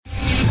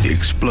the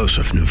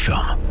explosive new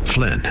film,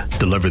 Flynn,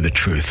 deliver the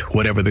truth,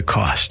 whatever the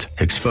cost,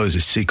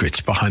 exposes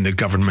secrets behind the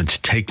government's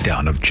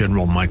takedown of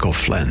General Michael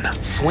Flynn.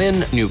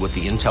 Flynn knew what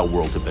the intel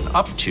world had been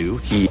up to.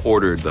 He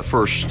ordered the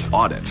first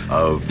audit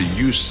of the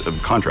use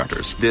of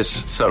contractors.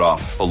 This set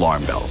off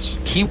alarm bells.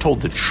 He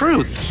told the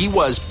truth. He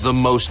was the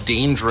most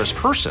dangerous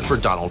person for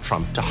Donald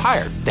Trump to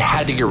hire. They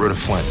had to get rid of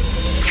Flynn.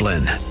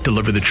 Flynn,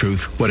 deliver the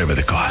truth, whatever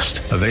the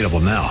cost. Available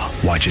now.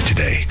 Watch it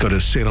today. Go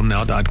to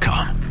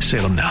salemnow.com.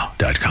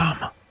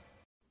 salemnow.com.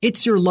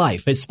 It's Your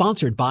Life is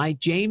sponsored by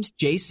James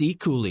J.C.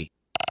 Cooley.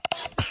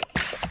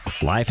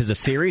 Life is a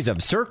series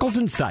of circles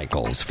and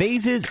cycles,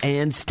 phases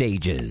and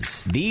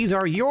stages. These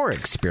are your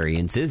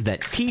experiences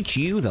that teach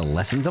you the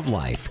lessons of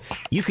life.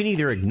 You can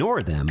either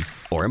ignore them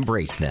or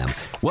embrace them.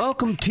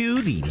 Welcome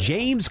to the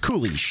James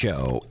Cooley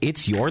Show.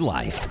 It's Your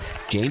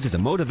Life. James is a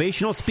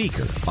motivational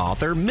speaker,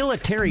 author,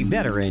 military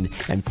veteran,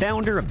 and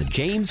founder of the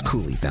James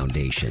Cooley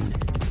Foundation.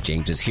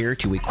 James is here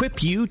to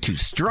equip you to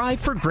strive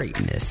for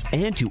greatness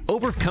and to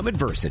overcome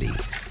adversity.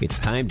 It's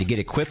time to get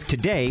equipped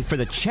today for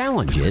the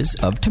challenges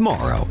of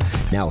tomorrow.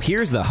 Now,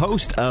 here's the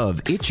host of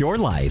It's Your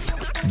Life,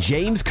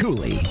 James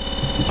Cooley.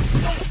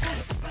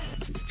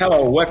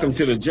 Hello, welcome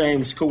to the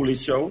James Cooley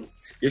Show.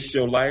 It's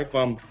Your Life.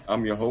 I'm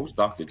your host,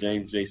 Dr.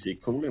 James J.C.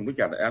 Cooley, and we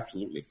got an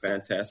absolutely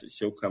fantastic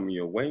show coming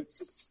your way.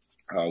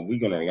 We're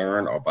going to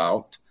learn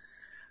about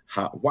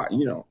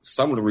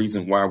some of the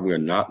reasons why we're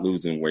not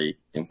losing weight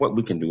and what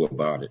we can do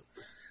about it.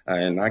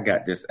 And I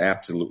got this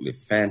absolutely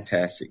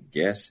fantastic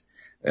guest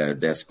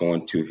that's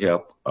going to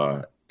help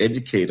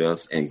educate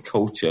us and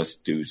coach us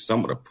through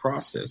some of the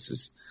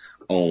processes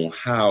on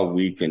how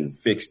we can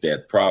fix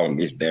that problem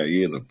if there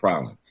is a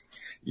problem.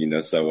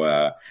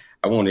 So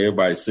I want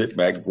everybody to sit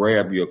back,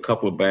 grab you a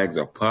couple of bags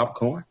of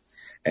popcorn,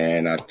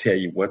 and I tell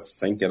you what,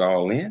 sink it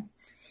all in.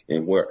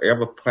 And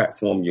wherever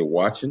platform you're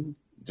watching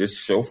this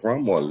show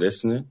from or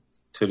listening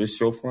to this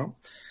show from,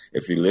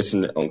 if you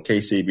listen on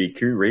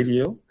KCBQ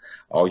radio,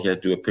 all you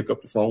have to do is pick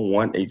up the phone,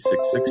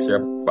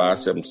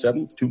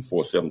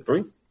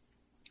 1-866-577-2473.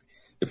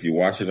 If you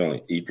watch it on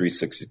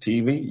E360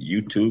 TV,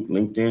 YouTube,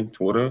 LinkedIn,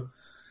 Twitter,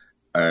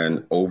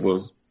 and over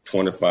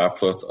 25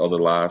 plus other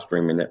live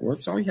streaming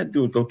networks, all you have to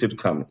do is go to the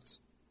comments.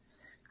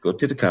 Go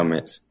to the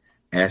comments,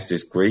 ask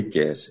this great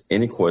guest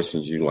any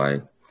questions you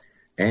like,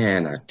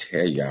 and I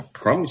tell you, I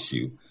promise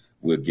you,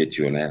 we'll get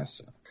you an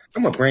answer.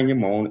 I'm going to bring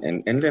him on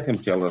and let him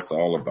tell us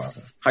all about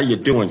it. How you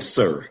doing,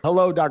 sir?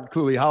 Hello, Dr.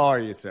 Cooley. How are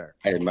you, sir?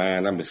 Hey,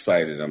 man, I'm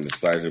excited. I'm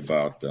excited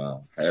about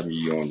having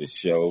you on the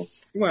show.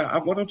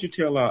 Well, why don't you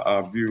tell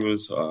our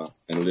viewers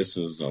and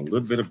listeners a little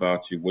bit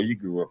about you, where you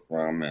grew up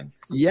from?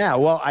 Yeah,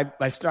 well,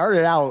 I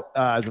started out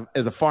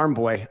as a farm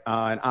boy in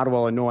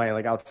Ottawa, Illinois,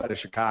 like outside of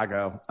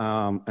Chicago.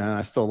 And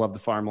I still love the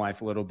farm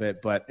life a little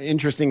bit. But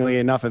interestingly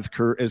enough,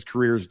 as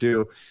careers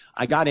do,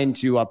 I got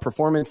into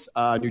performance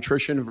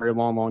nutrition a very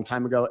long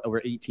time ago,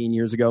 over 18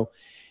 years ago.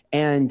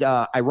 And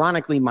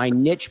ironically, my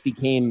niche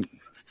became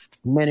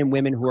men and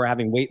women who are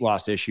having weight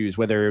loss issues,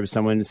 whether it was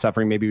someone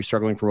suffering, maybe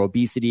struggling from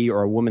obesity,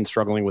 or a woman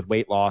struggling with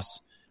weight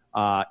loss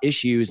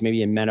issues,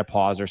 maybe in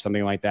menopause or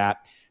something like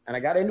that. And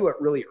I got into it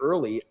really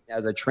early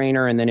as a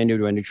trainer and then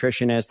into a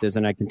nutritionist. As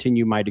I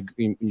continued my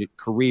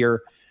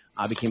career,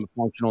 I became a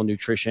functional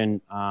nutrition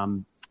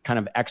kind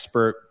of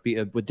expert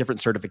with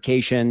different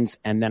certifications.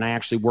 And then I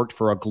actually worked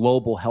for a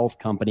global health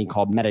company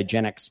called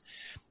Metagenics.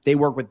 They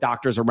work with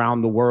doctors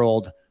around the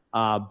world,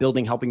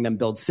 helping them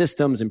build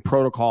systems and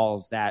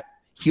protocols that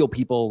heal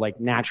people like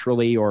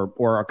naturally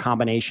or a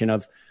combination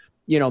of,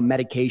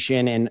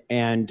 medication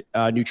and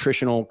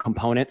nutritional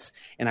components.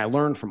 And I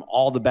learned from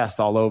all the best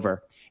all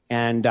over.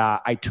 And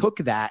I took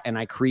that and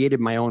I created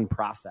my own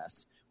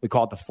process. We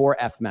call it the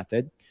 4F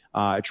method,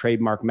 a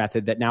trademark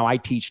method that now I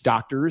teach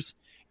doctors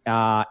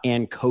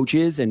and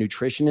coaches and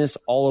nutritionists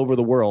all over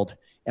the world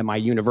at my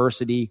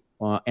university.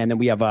 And then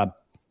we have a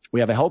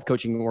health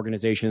coaching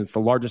organization. It's the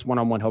largest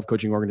one-on-one health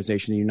coaching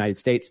organization in the United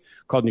States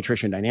called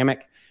Nutrition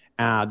Dynamic.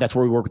 That's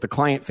where we work with the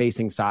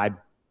client-facing side.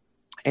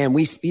 And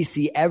we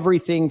see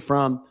everything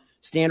from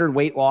standard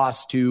weight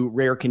loss to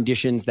rare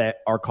conditions that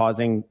are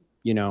causing,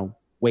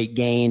 weight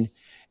gain.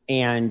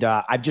 And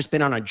I've just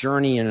been on a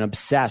journey and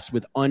obsessed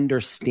with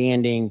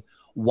understanding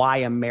why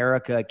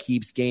America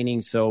keeps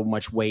gaining so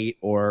much weight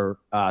or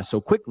so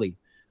quickly.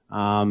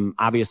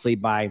 Obviously,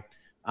 by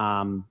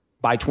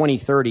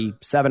 2030,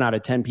 7 out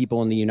of 10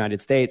 people in the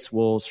United States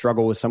will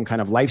struggle with some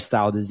kind of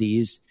lifestyle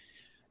disease.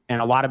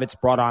 And a lot of it's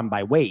brought on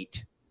by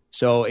weight.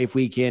 So if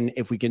we can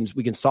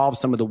solve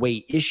some of the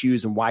weight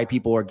issues and why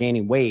people are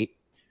gaining weight,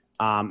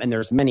 and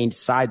there's many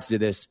sides to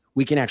this,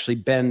 we can actually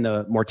bend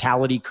the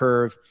mortality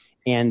curve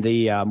and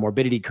the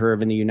morbidity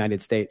curve in the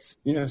United States.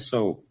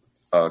 So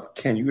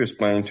can you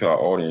explain to our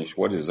audience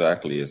what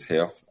exactly is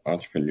health,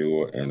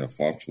 entrepreneur, and a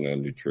functional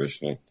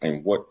nutritionist,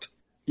 and what?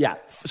 Yeah.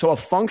 So a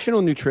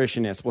functional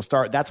nutritionist will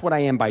start. That's what I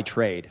am by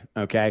trade.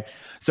 Okay.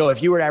 So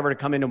if you were ever to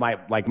come into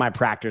my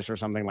practice or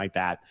something like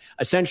that,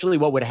 essentially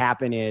what would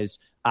happen is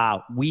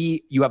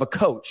you have a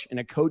coach, and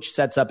a coach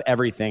sets up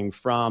everything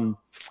from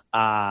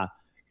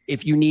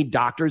if you need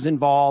doctors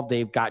involved,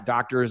 they've got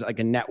doctors like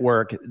a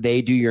network.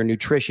 They do your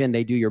nutrition.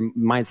 They do your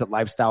mindset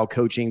lifestyle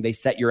coaching. They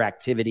set your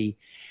activity.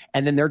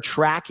 And then they're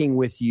tracking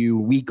with you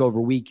week over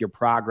week your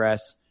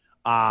progress,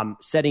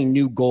 setting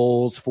new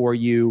goals for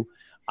you,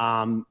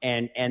 and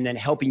then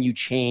helping you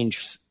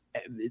change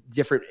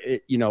different,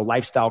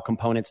 lifestyle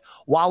components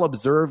while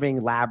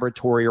observing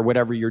laboratory or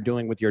whatever you're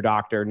doing with your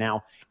doctor.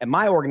 Now, at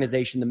my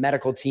organization, the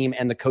medical team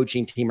and the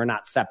coaching team are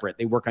not separate.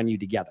 They work on you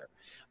together,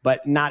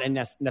 but not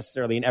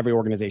necessarily in every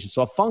organization.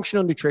 So a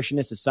functional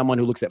nutritionist is someone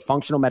who looks at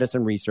functional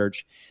medicine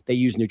research. They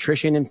use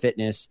nutrition and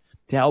fitness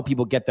to help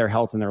people get their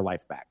health and their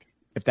life back,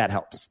 if that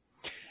helps.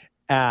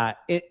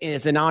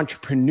 As an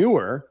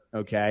entrepreneur,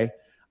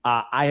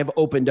 I have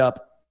opened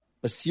up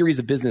a series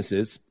of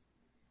businesses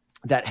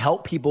that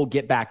help people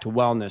get back to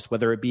wellness,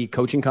 whether it be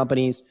coaching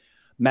companies,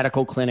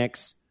 medical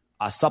clinics,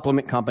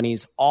 supplement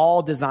companies,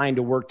 all designed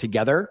to work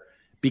together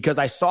because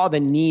I saw the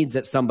needs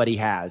that somebody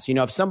has.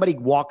 If somebody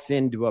walks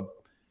into a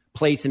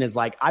place and is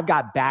like, I've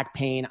got back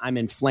pain, I'm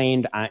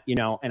inflamed, and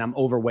I'm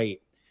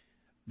overweight.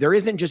 There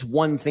isn't just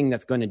one thing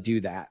that's going to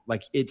do that.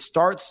 Like, it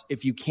starts,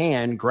 if you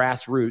can,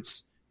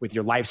 grassroots with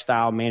your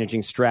lifestyle,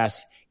 managing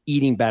stress,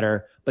 eating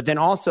better, but then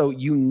also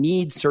you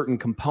need certain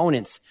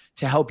components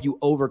to help you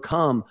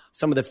overcome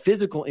some of the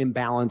physical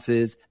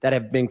imbalances that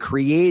have been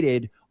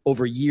created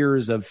over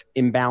years of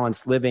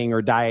imbalanced living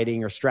or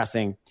dieting or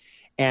stressing.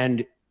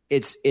 And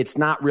it's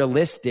not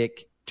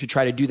realistic to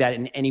try to do that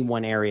in any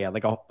one area.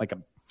 Like a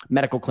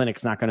medical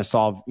clinic's not going to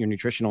solve your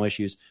nutritional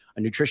issues.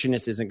 A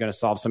nutritionist isn't going to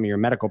solve some of your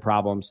medical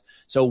problems.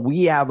 So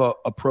we have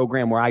a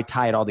program where I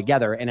tie it all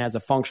together. And as a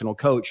functional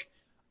coach,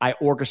 I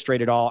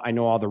orchestrate it all. I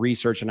know all the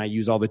research and I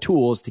use all the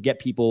tools to get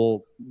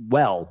people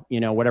well,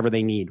 whatever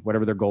they need,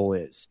 whatever their goal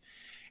is.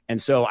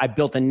 And so I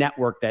built a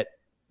network that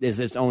is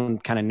its own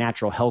kind of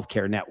natural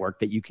healthcare network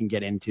that you can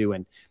get into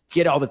and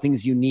get all the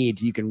things you need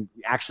so you can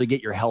actually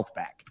get your health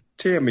back.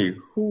 Tell me,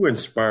 who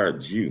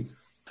inspired you?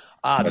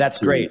 That's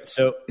great.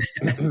 So,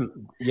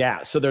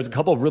 so there's a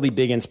couple of really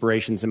big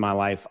inspirations in my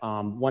life.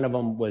 One of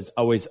them was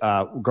always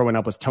growing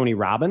up was Tony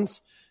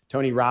Robbins.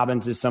 Tony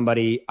Robbins is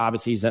somebody,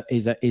 obviously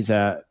he's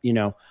a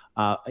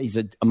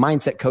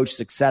mindset coach,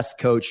 success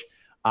coach.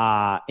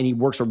 And he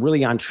works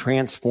really on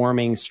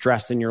transforming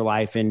stress in your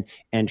life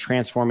and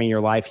transforming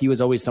your life. He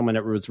was always someone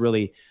that was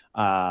really,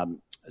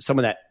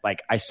 someone that,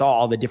 like, I saw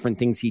all the different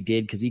things he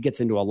did because he gets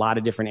into a lot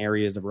of different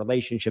areas of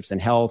relationships and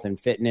health and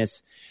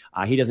fitness.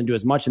 He doesn't do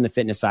as much in the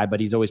fitness side, but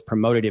he's always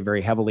promoted it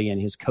very heavily in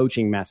his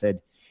coaching method.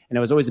 And it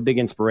was always a big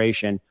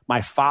inspiration. My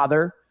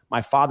father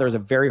is a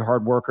very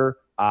hard worker.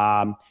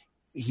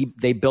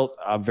 They built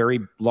a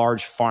very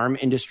large farm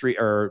industry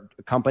or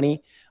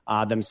company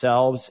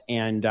themselves.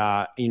 And,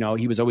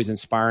 he was always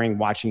inspiring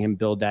watching him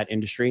build that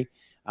industry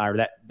or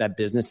that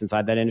business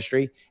inside that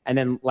industry. And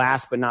then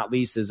last but not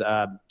least is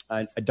a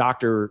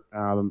doctor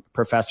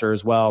professor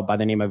as well by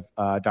the name of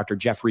Dr.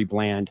 Jeffrey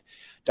Bland.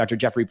 Dr.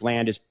 Jeffrey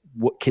Bland is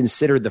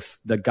considered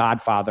the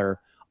godfather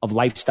of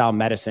lifestyle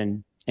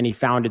medicine. And he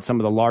founded some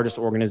of the largest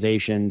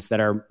organizations that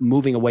are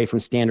moving away from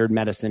standard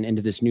medicine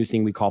into this new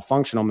thing we call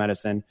functional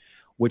medicine,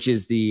 which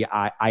is the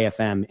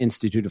IFM,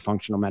 Institute of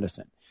Functional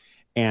Medicine.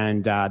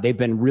 And they've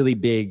been really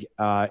big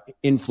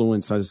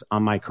influences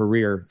on my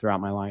career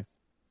throughout my life.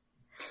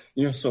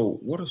 So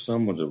what are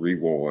some of the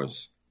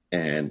rewards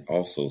and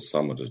also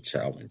some of the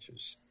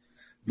challenges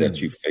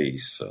that you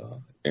face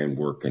in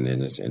working in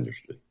this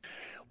industry?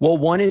 Well,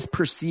 one is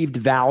perceived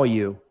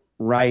value,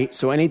 right?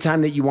 So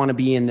anytime that you want to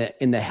be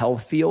in the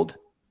health field,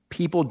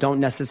 people don't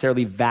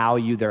necessarily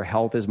value their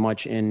health as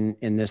much in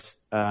this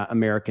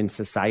American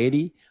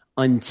society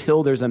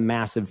until there's a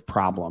massive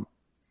problem,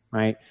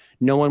 right?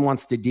 No one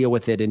wants to deal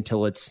with it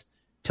until it's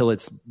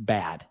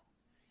bad.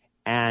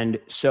 And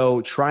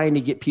so trying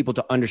to get people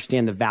to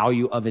understand the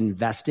value of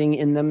investing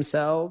in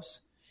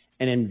themselves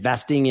and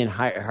investing in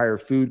higher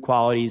food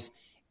qualities,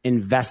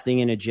 investing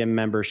in a gym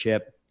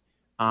membership,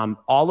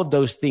 all of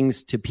those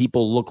things to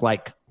people look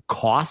like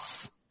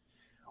costs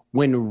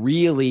when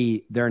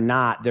really they're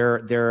not.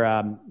 They're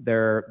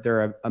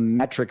a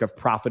metric of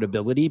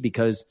profitability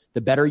because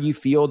the better you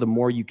feel, the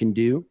more you can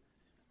do.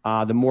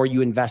 The more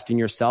you invest in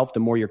yourself, the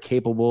more you're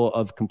capable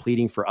of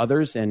completing for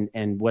others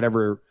and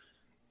whatever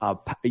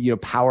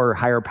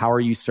higher power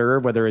you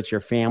serve, whether it's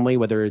your family,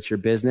 whether it's your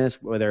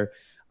business, whether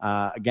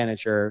again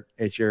it's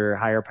your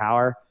higher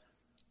power.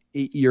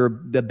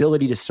 The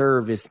ability to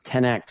serve is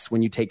 10x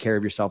when you take care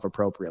of yourself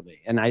appropriately,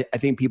 and I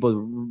think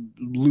people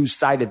lose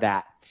sight of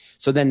that.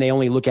 So then they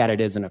only look at it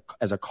as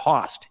a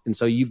cost, and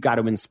so you've got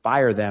to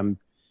inspire them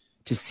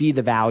to see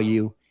the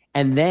value.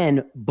 And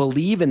then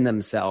believe in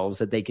themselves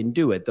that they can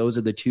do it. Those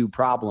are the two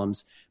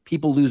problems.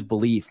 People lose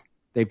belief.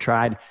 They've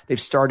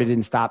started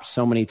and stopped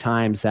so many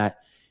times that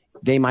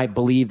they might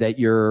believe that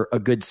you're a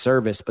good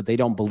service, but they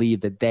don't believe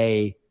that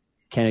they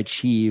can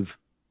achieve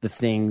the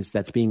things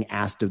that's being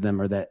asked of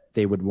them or that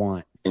they would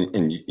want.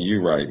 And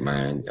you're right,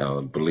 man.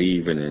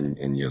 Believing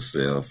in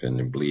yourself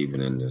and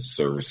believing in the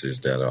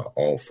services that are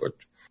offered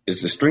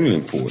is extremely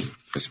important,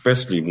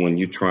 especially when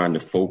you're trying to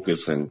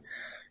focus and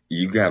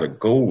you got a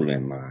goal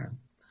in mind.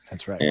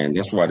 That's right. And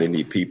that's why they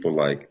need people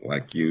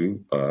like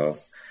you,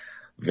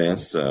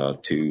 Vince,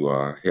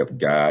 to help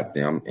guide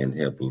them and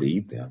help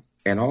lead them,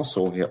 and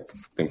also help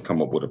them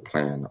come up with a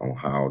plan on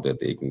how that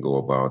they can go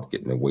about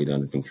getting their weight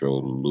under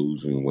control,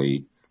 losing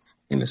weight,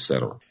 and et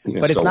cetera.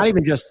 But it's not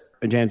even just,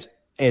 James,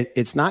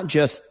 it's not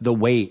just the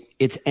weight.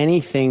 It's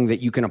anything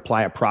that you can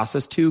apply a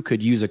process to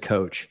could use a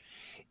coach.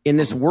 In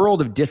this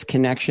world of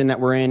disconnection that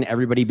we're in,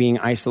 everybody being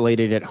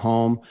isolated at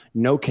home,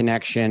 no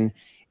connection,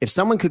 if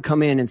someone could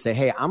come in and say,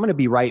 hey, I'm going to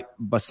be right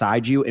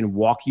beside you and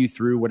walk you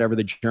through whatever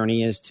the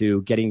journey is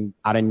to getting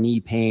out of knee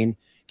pain,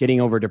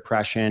 getting over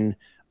depression,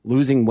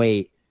 losing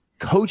weight,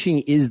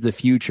 coaching is the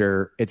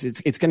future.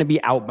 It's going to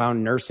be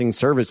outbound nursing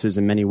services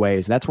in many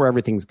ways. That's where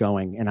everything's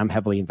going, and I'm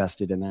heavily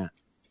invested in that.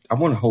 I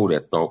want to hold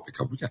that thought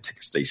because we got to take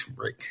a station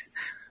break.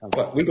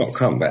 But we're going to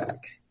come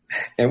back,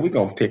 and we're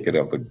going to pick it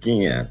up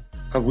again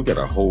because we got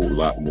a whole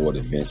lot more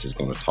that Vince is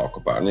going to talk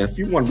about. And if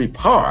you want to be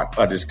part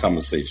of this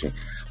conversation,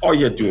 all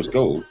you have to do is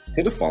go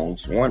to the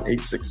phones,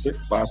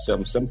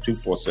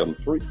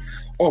 1-866-577-2473,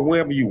 or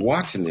wherever you're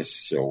watching this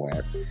show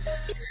at.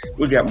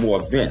 We got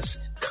more Vince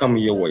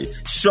coming your way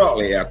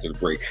shortly after the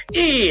break.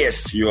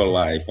 It's Your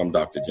Life. I'm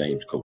Dr.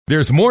 James Cooley.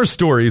 There's more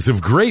stories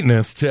of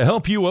greatness to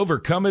help you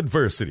overcome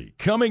adversity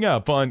coming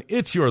up on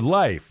It's Your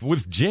Life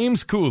with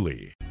James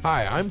Cooley.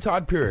 Hi, I'm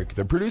Todd Pierick,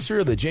 the producer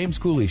of The James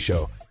Cooley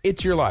Show,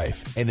 It's Your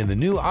Life. And in the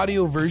new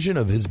audio version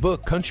of his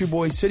book, Country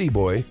Boy, City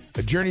Boy,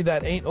 A Journey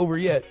That Ain't Over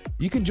Yet,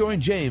 you can join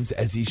James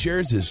as he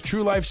shares his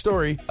true life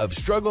story of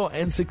struggle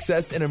and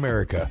success in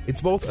America.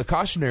 It's both a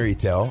cautionary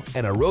tale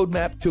and a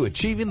roadmap to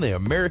achieving the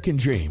American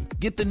dream.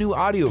 Get the new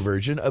audio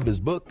version of his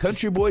book,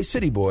 Country Boy,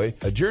 City Boy,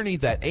 A Journey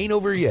That Ain't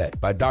Over Yet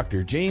by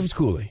Dr. James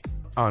Cooley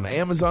on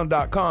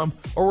Amazon.com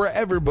or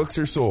wherever books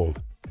are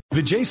sold.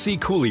 The J.C.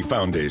 Cooley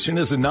Foundation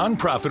is a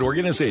nonprofit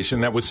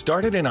organization that was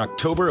started in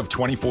October of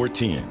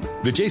 2014.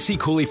 The J.C.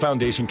 Cooley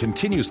Foundation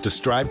continues to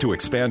strive to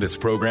expand its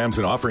programs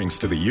and offerings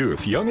to the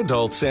youth, young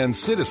adults, and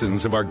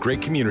citizens of our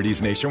great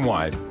communities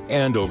nationwide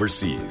and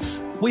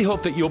overseas. We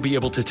hope that you'll be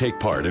able to take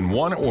part in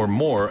one or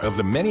more of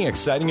the many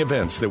exciting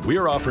events that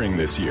we're offering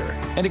this year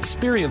and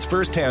experience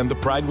firsthand the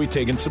pride we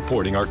take in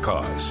supporting our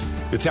cause.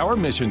 It's our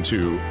mission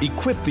to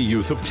equip the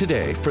youth of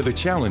today for the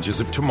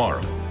challenges of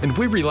tomorrow, and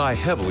we rely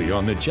heavily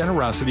on the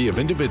generosity of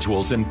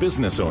individuals and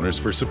business owners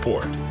for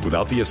support.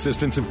 Without the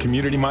assistance of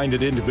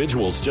community-minded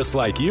individuals just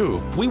like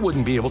you, we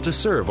wouldn't be able to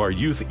serve our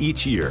youth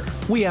each year.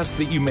 We ask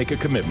that you make a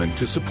commitment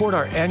to support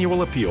our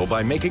annual appeal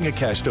by making a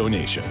cash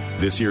donation.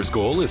 This year's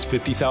goal is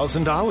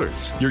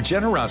 $50,000. Your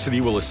generosity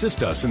will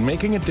assist us in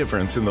making a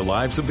difference in the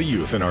lives of the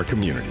youth in our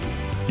community.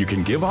 You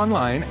can give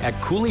online at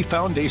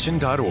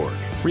CooleyFoundation.org.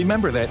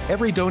 Remember that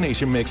every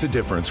donation makes a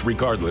difference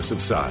regardless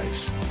of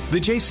size. The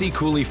J.C.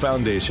 Cooley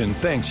Foundation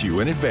thanks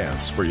you in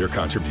advance for your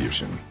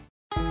contribution.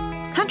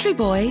 Country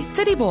Boy,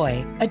 City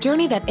Boy, A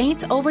Journey That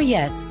Ain't Over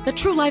Yet, the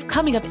true life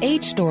coming of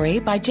age story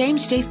by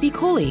James J.C.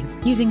 Cooley.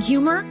 Using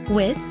humor,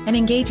 wit, and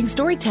engaging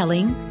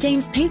storytelling,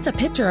 James paints a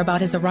picture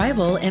about his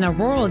arrival in a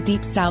rural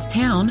deep south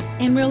town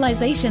and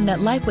realization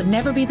that life would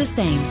never be the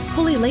same.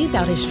 Cooley lays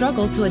out his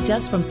struggle to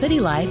adjust from city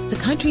life to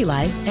country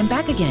life and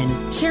back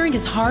again, sharing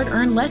his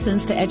hard-earned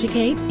lessons to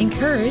educate,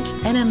 encourage,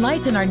 and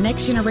enlighten our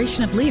next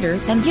generation of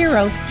leaders and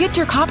heroes. Get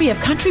your copy of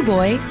Country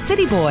Boy,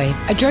 City Boy,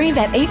 A Journey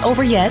That Ain't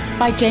Over Yet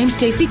by James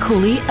J.C.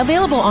 Cooley,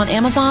 available on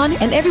Amazon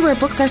and everywhere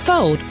books are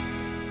sold.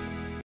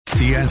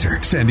 The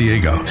Answer San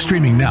Diego,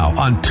 streaming now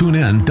on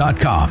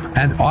TuneIn.com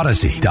and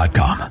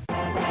Odyssey.com.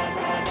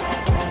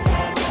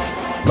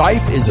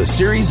 Life is a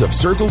series of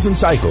circles and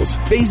cycles,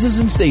 phases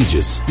and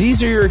stages.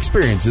 These are your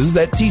experiences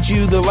that teach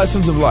you the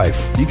lessons of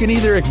life. You can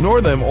either ignore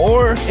them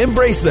or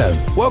embrace them.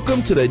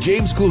 Welcome to the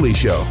James Cooley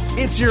Show.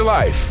 It's Your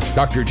Life.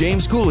 Dr.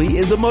 James Cooley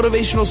is a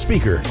motivational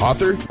speaker,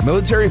 author,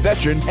 military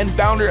veteran, and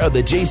founder of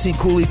the J.C.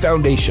 Cooley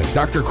Foundation.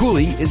 Dr.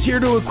 Cooley is here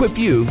to equip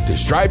you to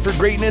strive for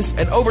greatness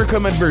and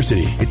overcome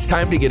adversity. It's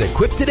time to get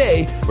equipped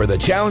today for the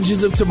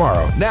challenges of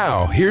tomorrow.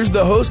 Now, here's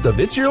the host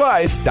of It's Your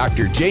Life,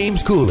 Dr.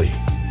 James Cooley.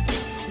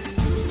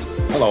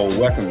 Hello,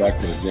 welcome back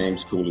to the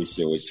James Cooley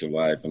Show. It's Your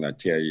Life, and I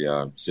tell you,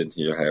 I'm sitting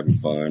here having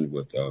fun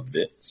with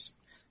Vince,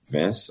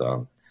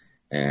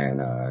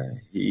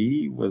 and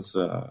he was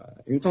on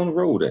the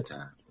road that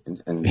time,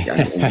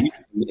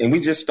 and we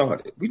just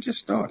started.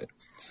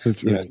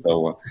 That's right.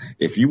 So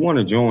if you want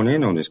to join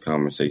in on this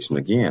conversation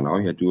again,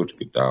 all you have to do is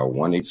dial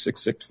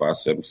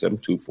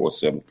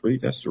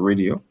 1-866-577-2473. That's the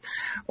radio.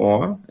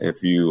 Or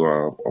if you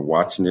are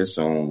watching this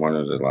on one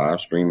of the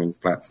live streaming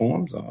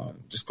platforms,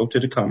 just go to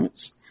the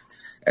comments.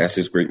 Ask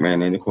this great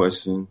man any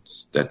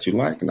questions that you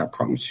like, and I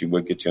promise you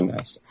we'll get you an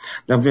answer.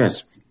 Now,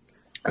 Vince,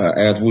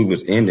 as we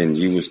was ending,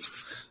 you was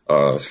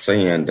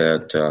saying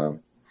that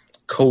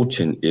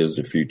coaching is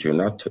the future,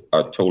 and I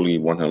totally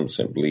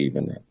 100% believe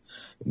in that.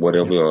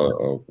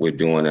 Whatever we're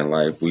doing in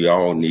life, we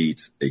all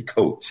need a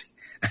coach.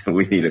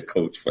 We need a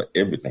coach for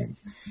everything.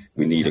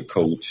 We need a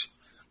coach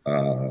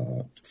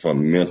for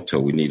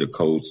mental. We need a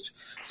coach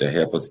to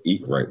help us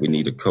eat right. We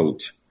need a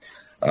coach.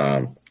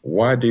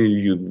 Why do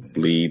you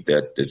believe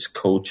that this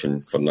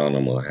coaching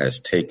phenomenon has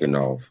taken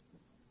off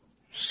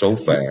so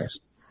fast?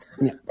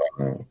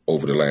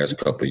 over the last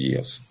couple of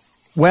years?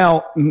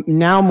 Well,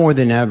 now more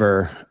than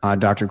ever,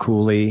 Dr.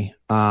 Cooley,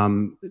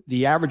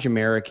 the average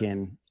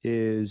American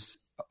is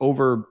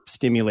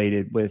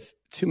overstimulated with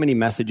too many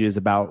messages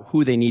about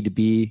who they need to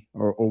be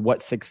or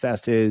what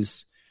success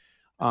is.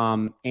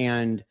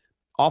 And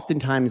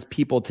oftentimes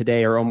people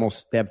today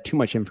they have too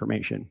much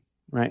information,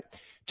 right?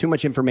 Too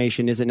much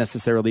information isn't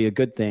necessarily a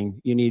good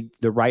thing. You need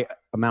the right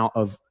amount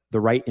of the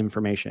right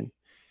information.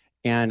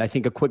 And I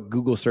think a quick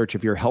Google search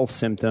of your health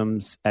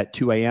symptoms at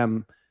 2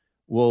 a.m.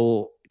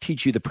 will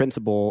teach you the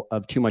principle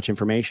of too much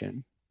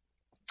information.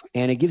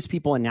 And it gives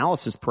people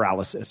analysis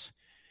paralysis.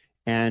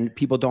 And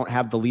people don't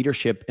have the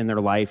leadership in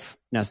their life,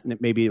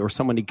 maybe, or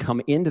someone to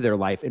come into their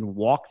life and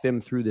walk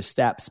them through the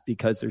steps,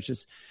 because there's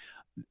just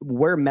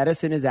where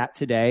medicine is at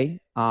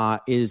today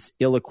is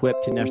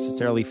ill-equipped to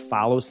necessarily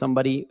follow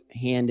somebody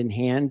hand in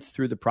hand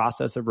through the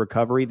process of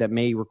recovery that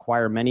may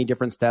require many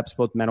different steps,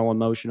 both mental,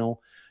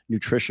 emotional,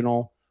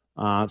 nutritional,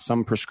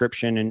 some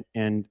prescription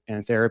and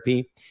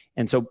therapy.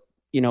 And so,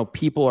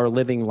 people are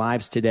living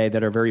lives today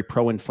that are very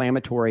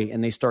pro-inflammatory,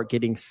 and they start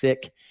getting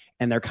sick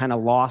and they're kind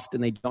of lost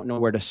and they don't know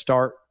where to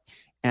start.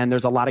 And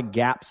there's a lot of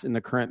gaps in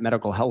the current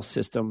medical health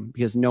system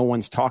because no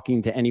one's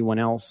talking to anyone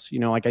else.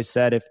 Like I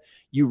said, if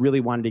you really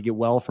wanted to get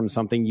well from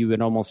something, you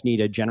would almost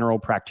need a general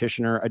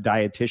practitioner, a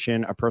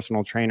dietitian, a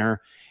personal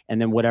trainer, and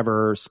then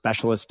whatever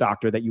specialist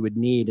doctor that you would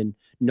need. And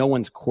no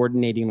one's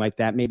coordinating like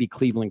that. Maybe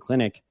Cleveland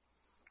Clinic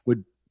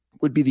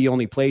would be the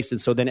only place.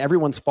 And so then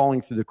everyone's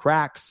falling through the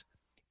cracks.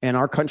 And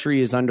our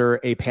country is under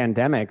a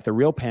pandemic, the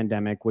real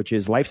pandemic, which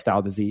is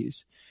lifestyle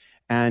disease.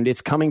 And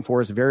it's coming for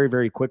us very,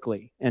 very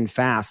quickly and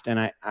fast.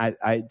 And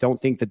I don't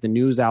think that the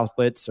news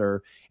outlets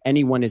or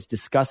anyone is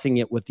discussing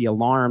it with the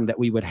alarm that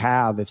we would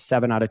have if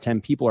 7 out of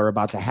 10 people are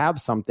about to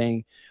have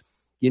something.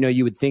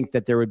 You would think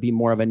that there would be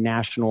more of a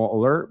national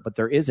alert, but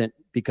there isn't,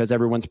 because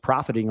everyone's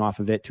profiting off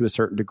of it to a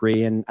certain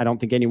degree. And I don't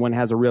think anyone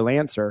has a real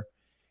answer.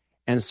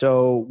 And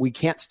so we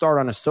can't start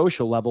on a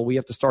social level. We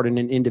have to start on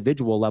an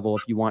individual level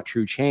if you want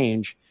true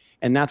change.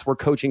 And that's where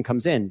coaching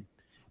comes in,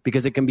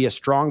 because it can be a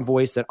strong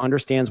voice that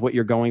understands what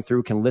you're going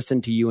through, can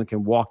listen to you, and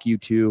can walk you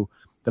to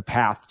the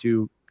path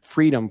to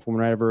freedom from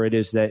whatever it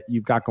is that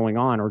you've got going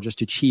on, or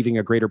just achieving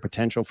a greater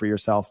potential for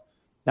yourself.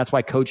 That's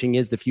why coaching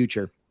is the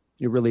future.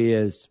 It really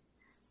is.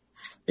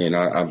 And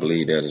I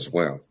believe that as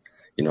well.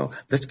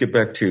 Let's get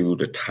back to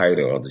the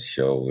title of the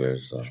show.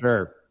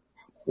 Sure.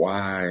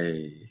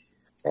 Why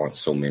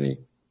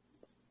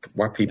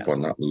people are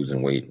not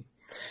losing weight?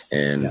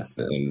 And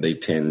they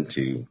tend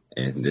to,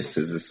 and this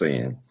is a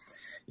saying,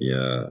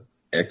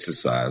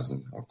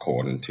 exercising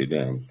according to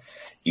them,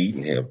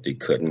 eating healthy,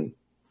 cutting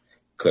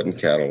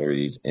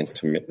calories,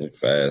 intermittent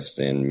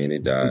fasting, many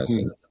diets,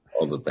 and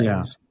other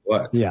things.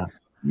 But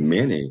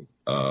many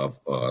of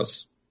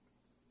us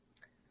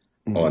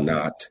are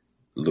not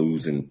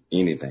losing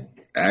anything.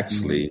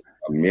 Actually,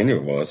 many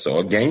of us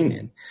are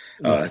gaining.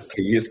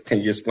 Can you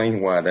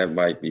explain why that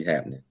might be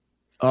happening?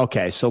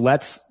 Okay, so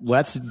let's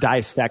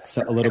dissect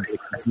a little bit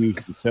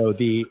confusion. So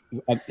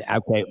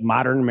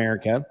modern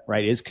America,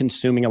 right, is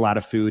consuming a lot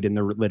of food in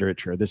the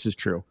literature. This is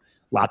true.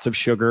 Lots of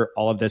sugar.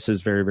 All of this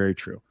is very, very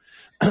true.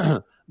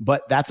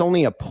 But that's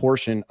only a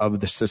portion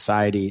of the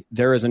society.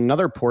 There is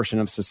another portion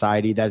of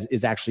society that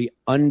is actually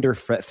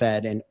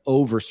underfed and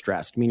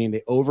overstressed, meaning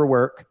they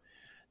overwork,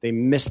 they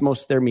miss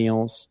most of their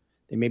meals,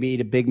 they maybe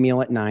eat a big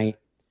meal at night.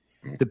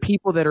 The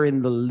people that are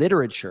in the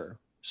literature,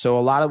 so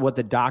a lot of what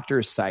the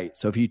doctors cite.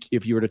 So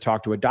if you were to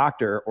talk to a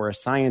doctor or a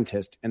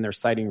scientist and they're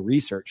citing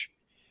research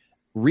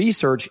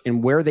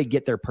and where they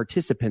get their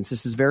participants,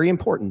 this is very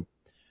important.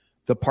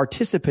 The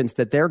participants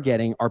that they're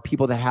getting are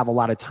people that have a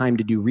lot of time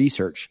to do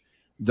research.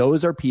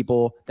 Those are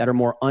people that are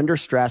more under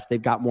stress.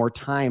 They've got more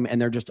time and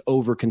they're just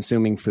over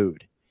consuming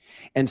food.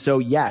 And so,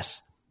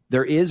 yes,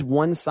 there is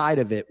one side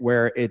of it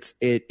where it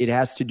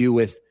has to do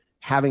with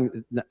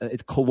having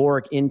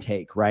caloric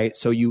intake, right?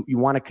 So you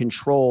want to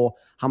control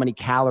how many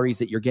calories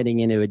that you're getting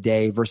into a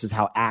day versus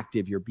how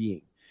active you're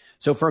being.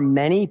 So for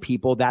many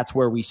people, that's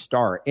where we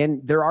start. And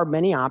there are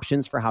many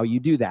options for how you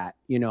do that.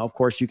 Of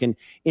course, you can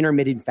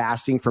intermittent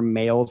fasting for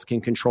males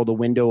can control the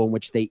window in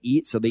which they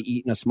eat. So they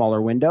eat in a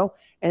smaller window.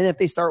 And if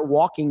they start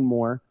walking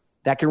more,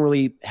 that can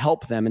really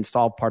help them and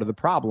solve part of the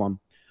problem.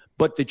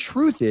 But the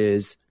truth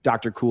is,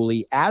 Dr.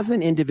 Cooley, as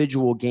an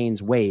individual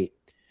gains weight,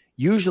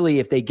 usually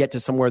if they get to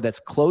somewhere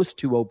that's close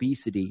to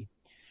obesity,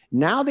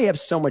 now they have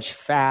so much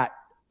fat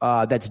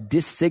that's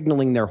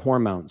dissignaling their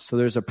hormones. So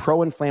there's a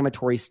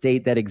pro-inflammatory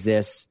state that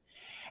exists,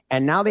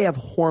 and now they have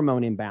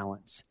hormone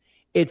imbalance.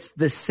 It's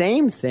the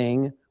same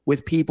thing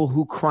with people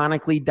who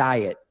chronically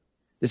diet.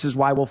 This is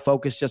why we'll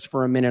focus just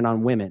for a minute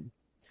on women.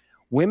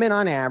 Women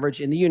on average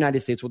in the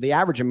United States, the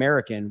average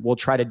American will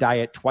try to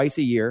diet twice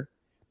a year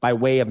by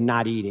way of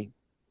not eating,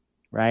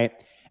 right?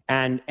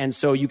 And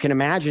so you can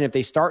imagine if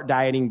they start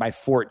dieting by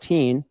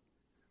 14,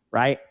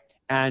 right?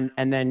 And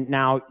then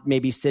now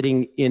maybe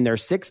sitting in their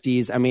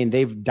 60s, I mean,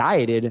 they've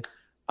dieted,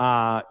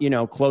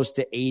 close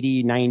to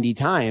 80, 90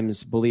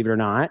 times, believe it or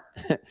not,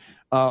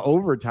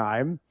 over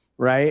time,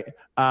 right?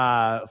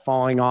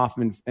 Falling off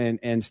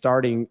and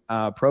starting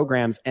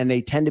programs, and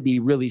they tend to be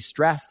really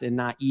stressed and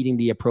not eating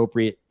the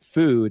appropriate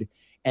food.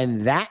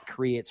 And that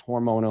creates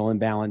hormonal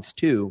imbalance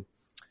too.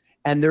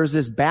 And there's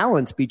this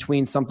balance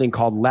between something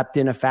called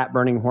leptin, a fat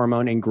burning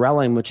hormone, and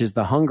ghrelin, which is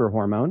the hunger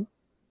hormone,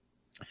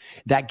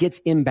 that gets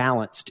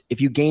imbalanced.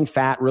 If you gain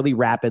fat really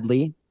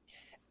rapidly,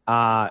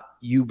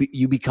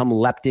 you become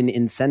leptin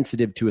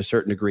insensitive to a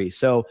certain degree.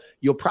 So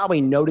you'll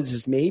probably notice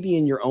this maybe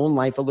in your own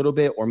life a little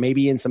bit, or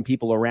maybe in some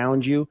people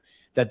around you,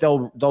 that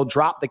they'll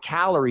drop the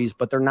calories,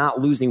 but they're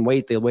not losing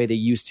weight the way they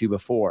used to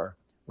before,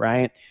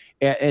 right?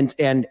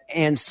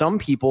 And some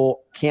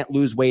people can't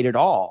lose weight at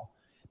all.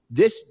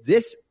 This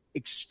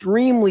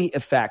extremely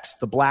affects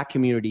the Black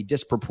community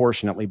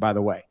disproportionately, by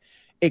the way,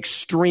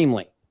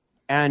 extremely.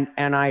 And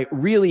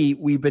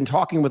we've been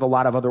talking with a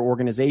lot of other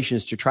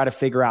organizations to try to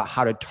figure out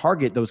how to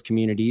target those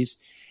communities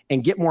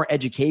and get more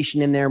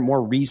education in there,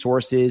 more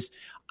resources.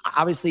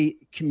 Obviously,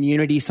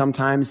 community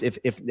sometimes, if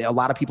a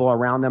lot of people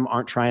around them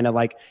aren't trying to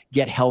like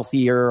get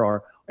healthier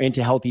or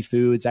into healthy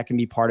foods, that can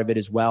be part of it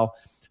as well.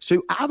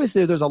 So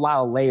obviously, there's a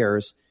lot of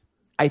layers.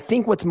 I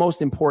think what's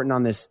most important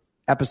on this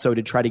episode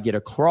to try to get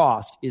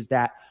across is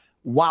that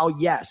while,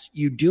 yes,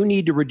 you do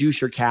need to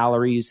reduce your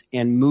calories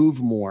and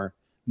move more,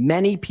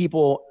 many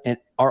people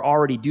are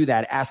already do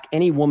that. Ask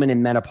any woman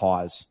in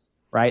menopause,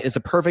 right? It's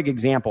a perfect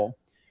example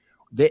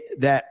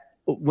that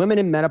women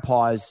in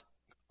menopause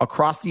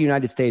across the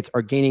United States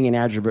are gaining an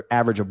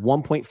average of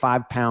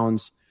 1.5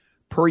 pounds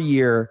per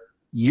year,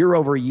 year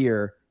over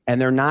year,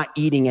 and they're not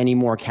eating any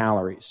more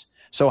calories.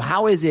 So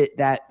how is it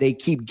that they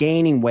keep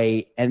gaining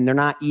weight and they're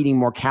not eating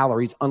more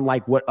calories,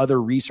 unlike what other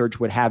research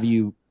would have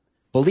you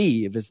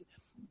believe? Is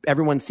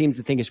everyone seems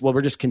to think is, well,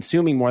 we're just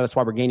consuming more, that's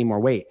why we're gaining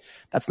more weight.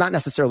 That's not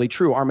necessarily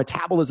true. Our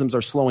metabolisms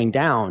are slowing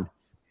down,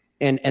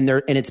 and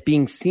it's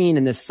being seen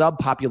in this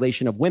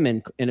subpopulation of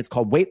women, and it's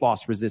called weight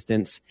loss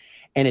resistance,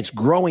 and it's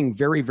growing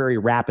very, very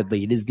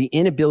rapidly. It is the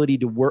inability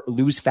to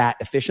lose fat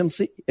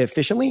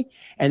efficiently,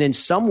 and in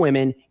some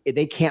women,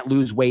 they can't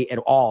lose weight at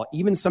all.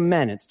 Even some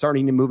men, it's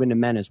starting to move into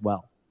men as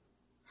well.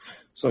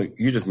 So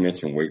you just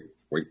mentioned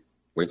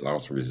weight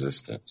loss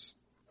resistance.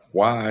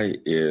 Why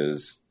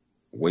is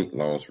weight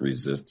loss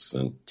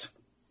resistant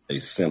a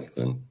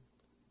symptom,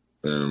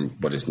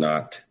 but it's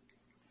not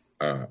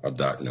a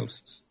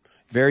diagnosis?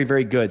 Very,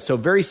 very good. So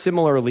very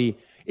similarly,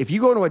 if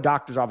you go to a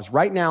doctor's office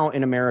right now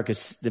in America,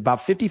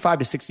 about 55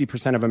 to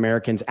 60% of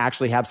Americans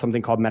actually have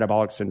something called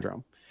metabolic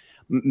syndrome.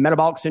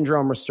 Metabolic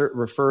syndrome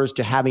refers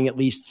to having at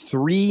least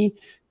 3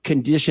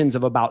 conditions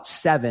of about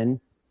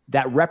 7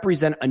 that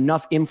represent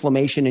enough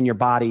inflammation in your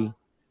body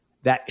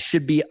that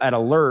should be at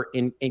alert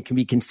and can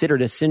be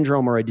considered a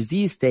syndrome or a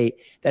disease state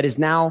that is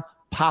now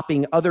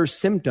popping other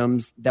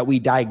symptoms that we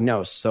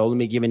diagnose. So let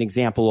me give an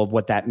example of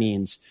what that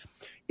means.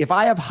 If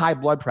I have high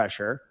blood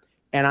pressure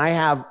and I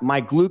have my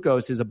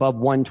glucose is above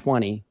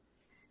 120,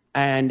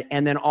 and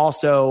then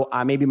also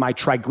maybe my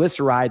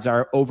triglycerides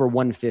are over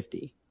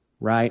 150,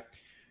 right?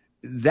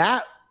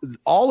 That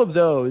all of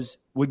those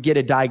would get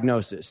a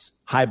diagnosis: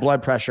 high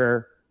blood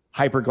pressure,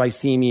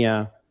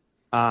 hyperglycemia,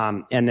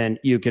 and then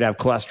you could have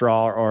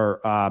cholesterol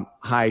or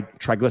high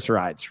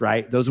triglycerides,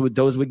 right? Those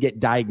would get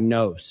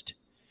diagnosed.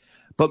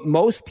 But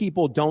most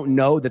people don't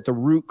know that the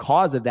root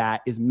cause of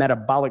that is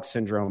metabolic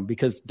syndrome,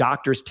 because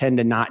doctors tend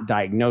to not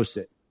diagnose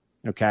it,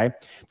 okay?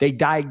 They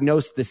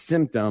diagnose the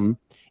symptom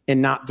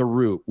and not the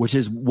root, which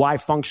is why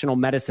functional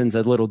medicine's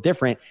a little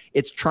different.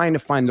 It's trying to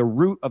find the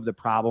root of the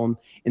problem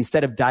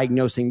instead of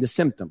diagnosing the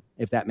symptom,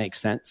 if that makes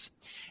sense.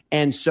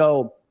 And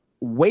so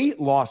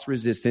weight loss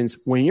resistance,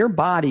 when your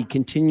body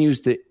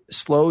continues to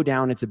slow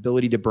down its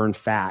ability to burn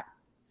fat,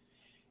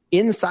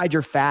 inside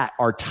your fat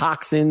are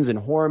toxins and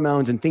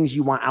hormones and things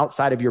you want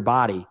outside of your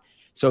body.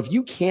 So if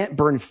you can't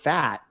burn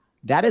fat,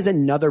 that is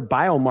another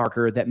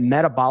biomarker that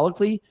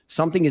metabolically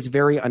something is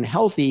very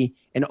unhealthy,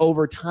 and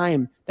over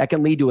time that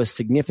can lead to a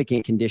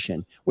significant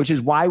condition, which is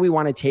why we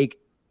want to take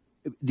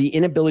the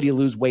inability to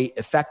lose weight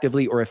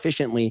effectively or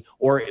efficiently,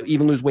 or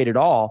even lose weight at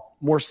all,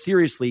 more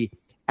seriously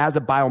as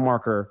a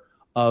biomarker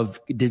of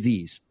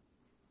disease.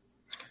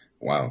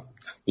 Wow.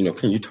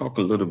 Can you talk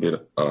a little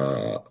bit,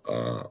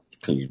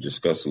 can you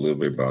discuss a little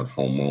bit about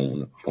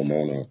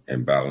hormonal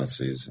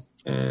imbalances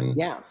and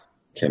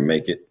can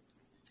make it,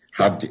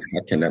 how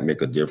can that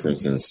make a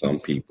difference in some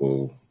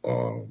people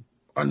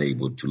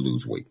unable to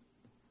lose weight?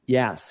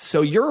 Yeah.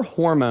 So your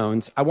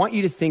hormones, I want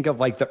you to think of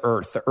like the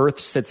Earth. The Earth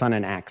sits on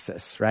an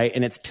axis, right?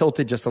 And it's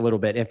tilted just a little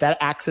bit. If that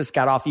axis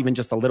got off even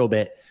just a little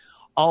bit,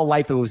 all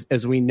life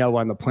as we know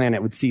on the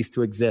planet would cease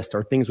to exist,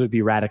 or things would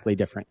be radically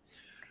different.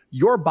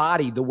 Your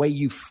body, the way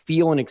you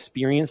feel and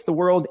experience the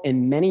world,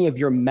 and many of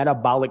your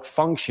metabolic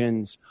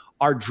functions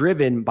are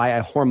driven by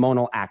a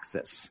hormonal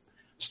axis,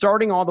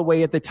 starting all the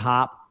way at the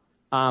top,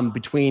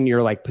 between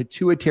your like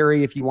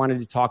pituitary, if you wanted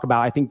to talk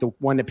about. I think the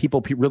one that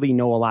people really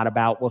know a lot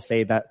about, we'll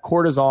say that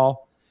cortisol,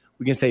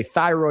 we can say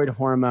thyroid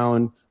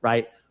hormone,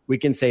 right? We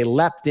can say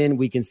leptin,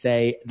 we can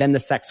say then the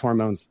sex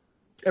hormones.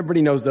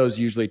 Everybody knows those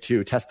usually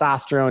too: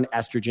 testosterone,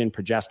 estrogen,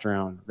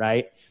 progesterone,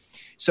 right?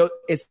 So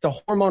it's the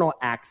hormonal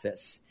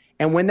axis.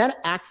 And when that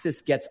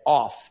axis gets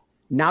off,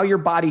 now your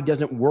body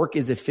doesn't work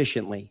as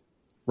efficiently,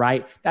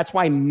 right? That's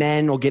why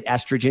men will get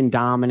estrogen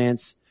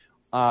dominance,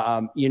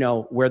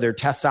 where their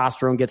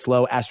testosterone gets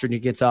low,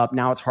 estrogen gets up.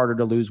 Now it's harder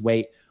to lose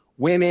weight.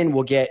 Women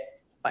will get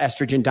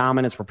estrogen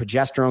dominance where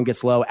progesterone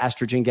gets low,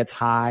 estrogen gets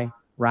high,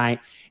 right?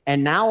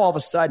 And now all of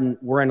a sudden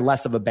we're in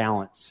less of a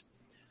balance.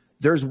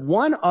 There's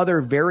one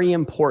other very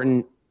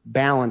important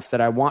balance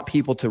that I want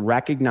people to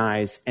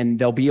recognize, and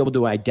they'll be able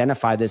to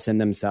identify this in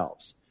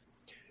themselves.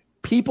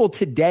 People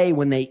today,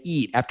 when they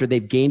eat after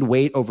they've gained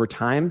weight over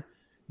time,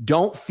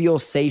 don't feel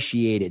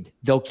satiated.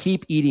 They'll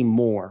keep eating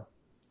more,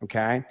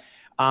 okay?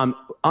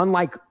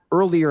 Unlike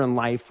earlier in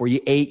life where you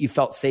ate, you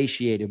felt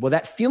satiated. Well,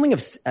 that feeling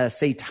of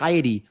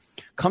satiety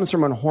comes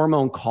from a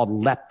hormone called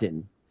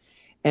leptin.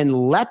 And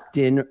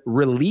leptin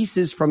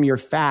releases from your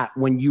fat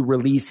when you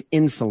release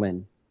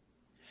insulin.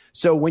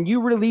 So when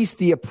you release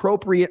the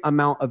appropriate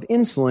amount of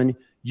insulin,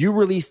 you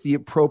release the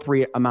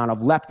appropriate amount of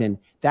leptin.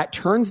 That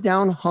turns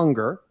down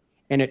hunger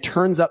and it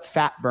turns up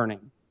fat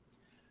burning.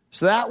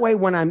 So that way,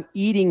 when I'm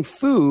eating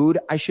food,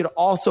 I should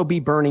also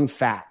be burning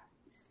fat.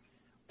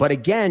 But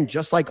again,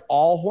 just like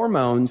all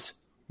hormones,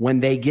 when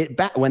they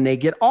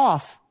get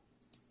off,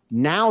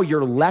 now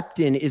your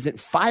leptin isn't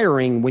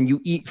firing when you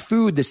eat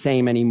food the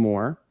same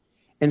anymore.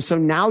 And so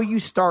now you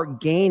start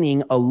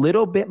gaining a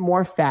little bit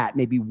more fat,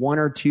 maybe 1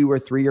 or 2 or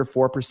 3 or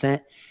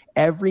 4%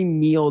 every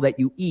meal that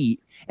you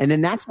eat. And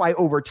then that's why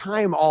over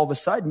time, all of a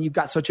sudden, you've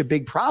got such a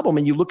big problem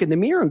and you look in the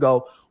mirror and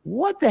go,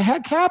 what the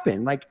heck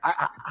happened? Like,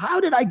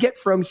 how did I get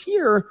from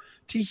here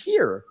to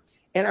here?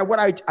 And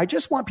I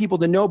just want people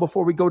to know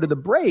before we go to the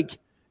break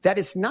that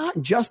it's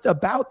not just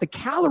about the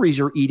calories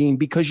you're eating,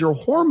 because your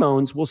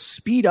hormones will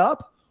speed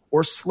up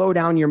or slow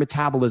down your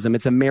metabolism.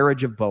 It's a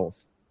marriage of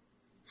both.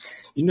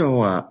 You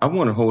know, I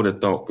want to hold a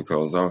thought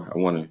because I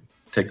want to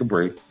take a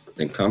break,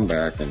 then come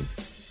back and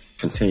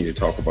continue to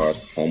talk about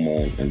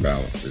hormone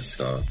imbalances.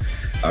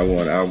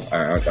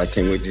 I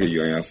can't wait to hear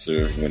your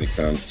answer when it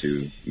comes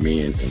to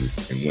men and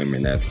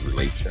women as it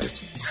relates to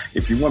it.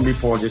 If you want to be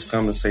part of this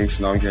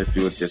conversation, all you have to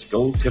do is just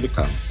go to the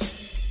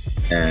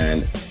comments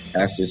and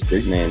ask this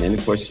great man any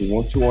question you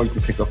want to, or you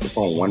can pick up the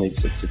phone,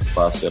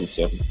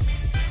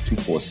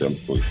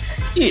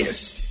 1-866-577-2473.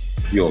 Yes,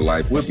 your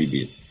life will be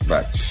busy,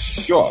 but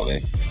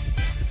shortly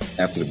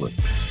after the break.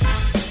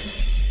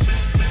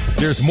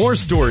 There's more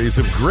stories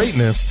of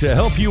greatness to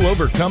help you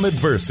overcome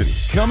adversity.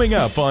 Coming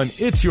up on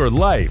It's Your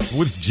Life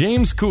with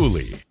James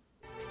Cooley.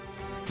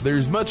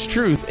 There's much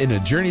truth in a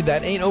journey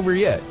that ain't over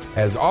yet,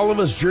 as all of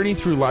us journey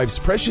through life's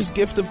precious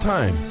gift of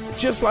time,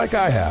 just like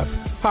I have.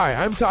 Hi,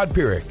 I'm Todd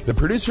Pierick, the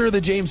producer of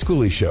The James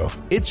Cooley Show.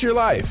 It's Your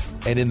Life.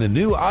 And in the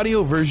new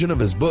audio version of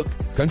his book,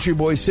 Country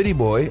Boy, City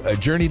Boy, A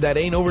Journey That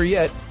Ain't Over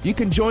Yet, you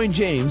can join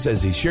James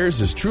as he shares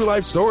his true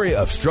life story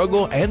of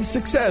struggle and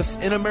success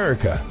in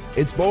America.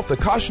 It's both a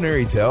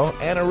cautionary tale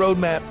and a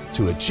roadmap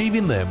to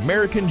achieving the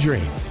American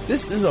dream.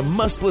 This is a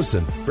must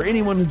listen for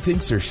anyone who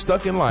thinks they're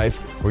stuck in life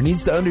or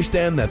needs to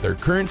understand that their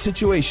current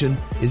situation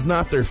is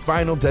not their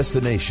final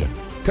destination.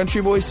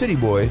 Country Boy, City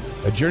Boy,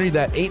 A Journey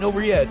That Ain't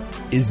Over Yet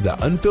is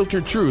the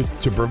unfiltered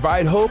truth to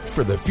provide hope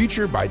for the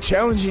future by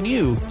challenging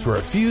you to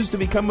refuse to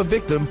become a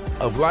victim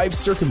of life's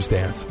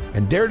circumstance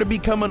and dare to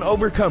become an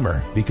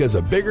overcomer, because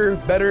a bigger,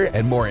 better,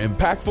 and more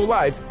impactful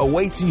life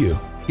awaits you.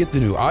 Get the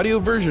new audio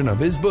version of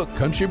his book,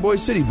 Country Boy,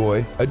 City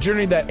Boy, A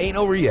Journey That Ain't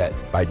Over Yet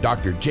by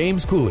Dr.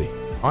 James Cooley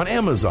on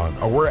Amazon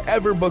or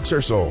wherever books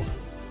are sold.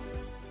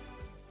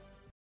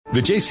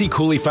 The J.C.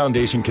 Cooley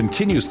Foundation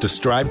continues to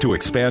strive to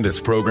expand its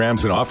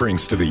programs and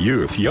offerings to the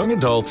youth, young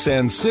adults,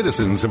 and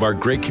citizens of our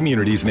great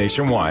communities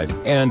nationwide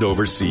and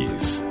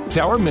overseas. It's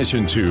our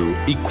mission to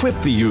equip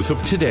the youth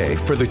of today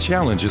for the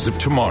challenges of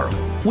tomorrow.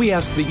 We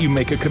ask that you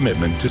make a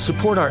commitment to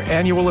support our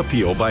annual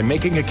appeal by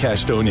making a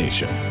cash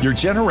donation. Your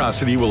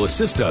generosity will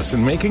assist us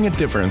in making a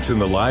difference in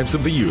the lives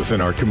of the youth in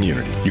our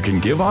community. You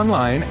can give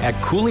online at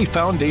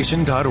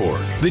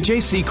CooleyFoundation.org. The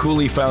J.C.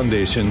 Cooley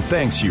Foundation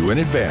thanks you in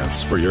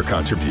advance for your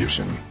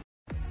contribution.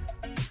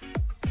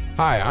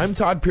 Hi, I'm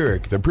Todd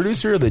Pierick, the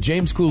producer of The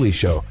James Cooley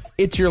Show,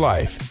 It's Your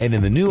Life. And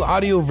in the new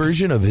audio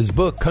version of his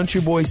book,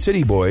 Country Boy,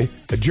 City Boy,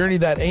 A Journey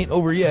That Ain't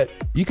Over Yet,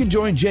 you can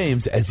join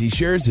James as he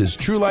shares his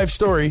true life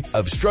story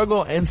of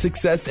struggle and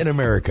success in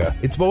America.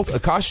 It's both a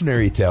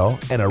cautionary tale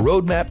and a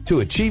roadmap to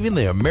achieving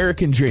the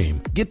American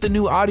dream. Get the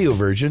new audio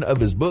version of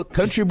his book,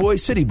 Country Boy,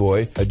 City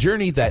Boy, A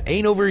Journey That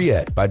Ain't Over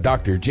Yet by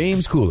Dr.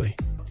 James Cooley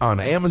on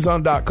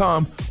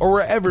Amazon.com or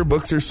wherever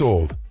books are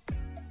sold.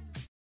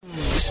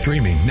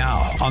 Streaming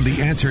now on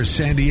the Answer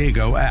San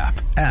Diego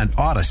app and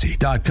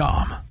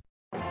Odyssey.com.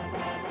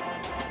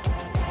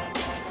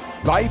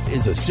 Life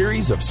is a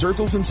series of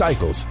circles and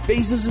cycles,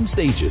 phases and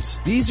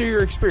stages. These are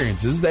your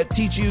experiences that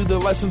teach you the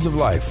lessons of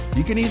life.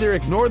 You can either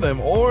ignore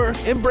them or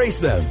embrace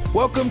them.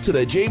 Welcome to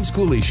The James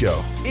Cooley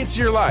Show. It's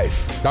Your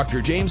Life.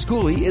 Dr. James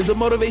Cooley is a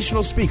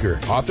motivational speaker,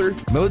 author,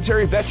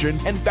 military veteran,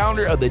 and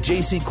founder of the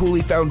J.C.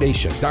 Cooley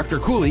Foundation. Dr.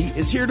 Cooley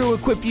is here to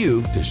equip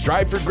you to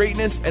strive for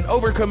greatness and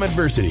overcome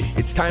adversity.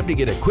 It's time to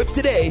get equipped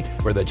today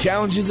for the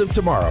challenges of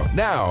tomorrow.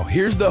 Now,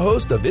 here's the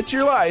host of It's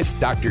Your Life,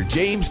 Dr.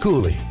 James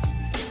Cooley.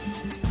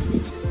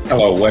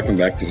 Hello, welcome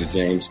back to the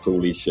James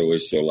Cooley Show.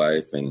 It's your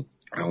life, and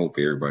I hope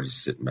everybody's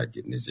sitting back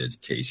getting this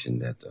education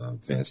that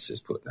Vince is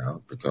putting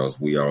out, because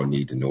we all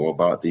need to know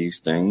about these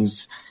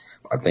things.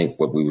 I think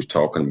what we was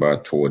talking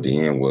about toward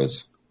the end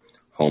was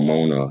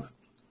hormonal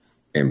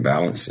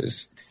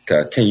imbalances.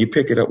 Can you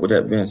pick it up with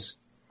that, Vince?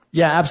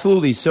 Yeah,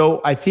 absolutely.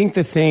 So I think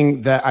the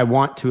thing that I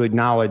want to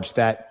acknowledge,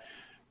 that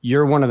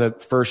you're one of the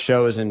first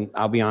shows, and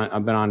I've been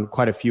on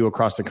quite a few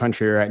across the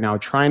country right now,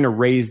 trying to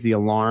raise the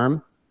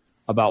alarm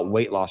about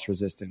weight loss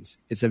resistance.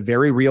 It's a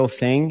very real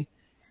thing.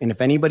 And if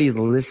anybody's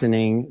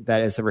listening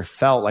that has ever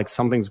felt like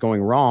something's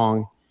going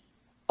wrong,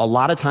 a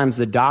lot of times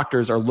the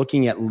doctors are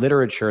looking at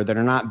literature that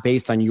are not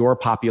based on your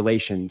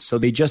population. So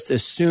they just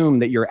assume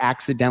that you're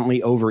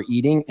accidentally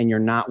overeating and you're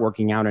not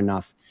working out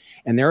enough.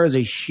 And there is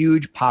a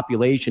huge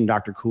population,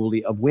 Dr.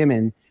 Cooley, of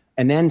women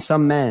and then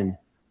some men,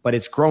 but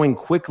it's growing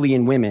quickly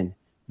in women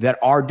that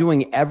are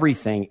doing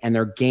everything and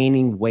they're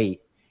gaining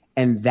weight.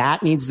 And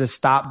that needs to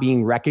stop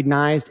being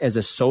recognized as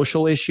a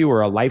social issue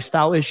or a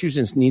lifestyle issue,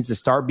 and needs to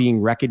start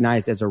being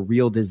recognized as a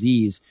real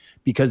disease,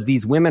 because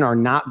these women are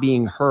not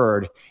being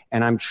heard.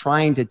 And I'm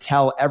trying to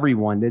tell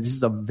everyone that this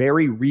is a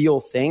very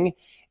real thing.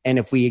 And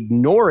if we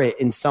ignore it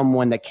in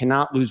someone that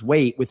cannot lose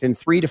weight, within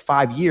 3 to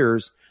 5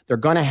 years, they're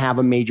going to have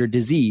a major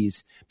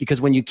disease, because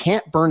when you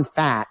can't burn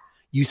fat,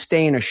 you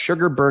stay in a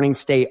sugar burning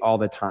state all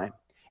the time.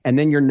 And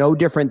then you're no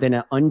different than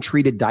an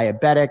untreated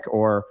diabetic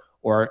or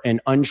an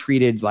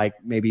untreated,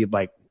 maybe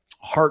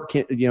heart,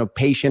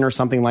 patient or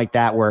something like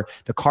that, where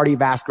the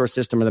cardiovascular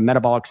system or the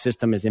metabolic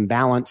system is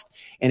imbalanced,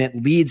 and it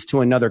leads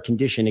to another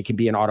condition. It can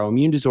be an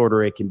autoimmune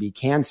disorder. It can be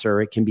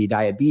cancer. It can be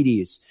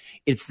diabetes.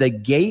 It's the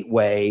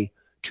gateway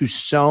to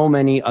so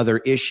many other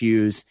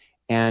issues.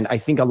 And I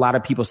think a lot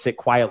of people sit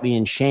quietly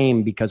in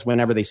shame, because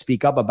whenever they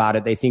speak up about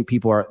it, they think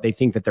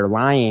that they're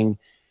lying,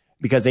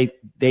 because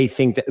they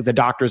think that the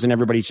doctors and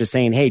everybody's just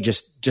saying, hey,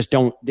 just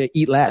don't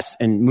eat less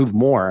and move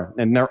more.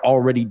 And they're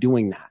already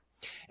doing that.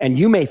 And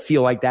you may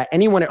feel like that.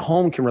 Anyone at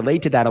home can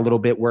relate to that a little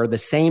bit, where the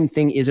same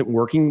thing isn't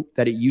working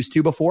that it used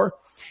to before.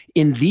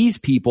 In these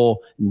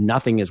people,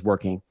 nothing is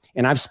working.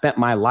 And I've spent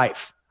my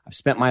life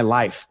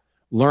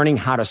learning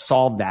how to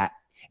solve that.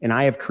 And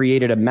I have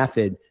created a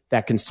method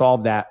that can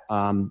solve that.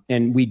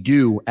 And we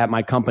do at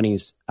my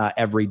companies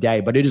every day,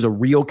 but it is a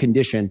real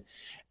condition.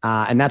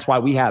 And that's why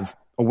we have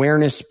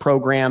awareness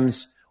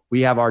programs.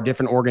 We have our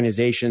different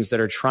organizations that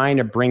are trying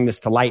to bring this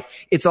to light.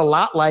 It's a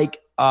lot like,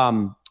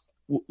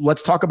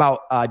 let's talk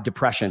about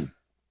depression.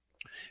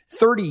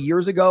 30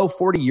 years ago,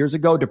 40 years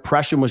ago,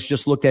 depression was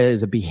just looked at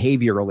as a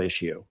behavioral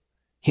issue,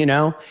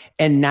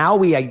 and now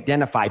we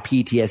identify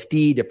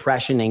PTSD,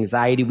 depression,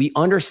 anxiety. We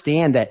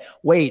understand that,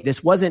 wait,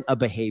 this wasn't a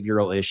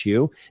behavioral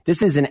issue.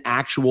 This is an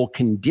actual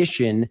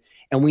condition,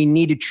 and we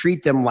need to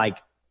treat them like,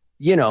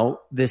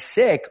 the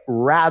sick,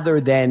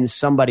 rather than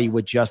somebody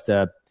with just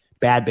a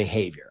bad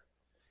behavior.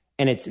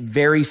 And it's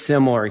very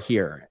similar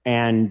here.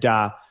 And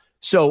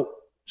so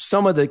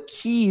some of the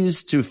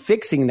keys to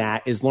fixing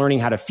that is learning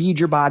how to feed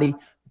your body,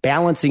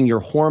 balancing your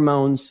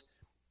hormones,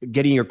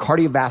 getting your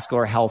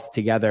cardiovascular health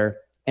together.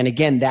 And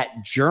again,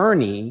 that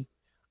journey,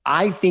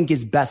 I think,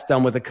 is best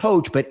done with a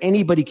coach, but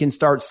anybody can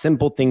start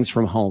simple things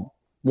from home,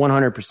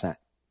 100%.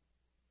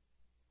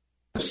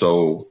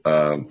 So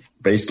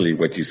basically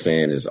what you're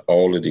saying is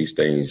all of these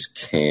things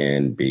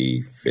can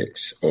be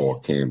fixed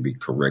or can be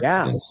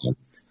corrected in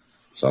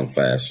some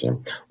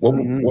fashion. What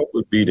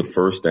would be the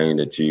first thing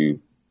that you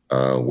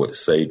would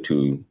say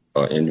to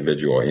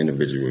individual or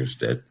individuals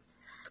that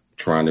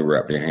trying to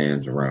wrap their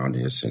hands around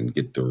this and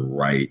get the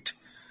right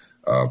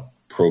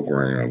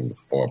program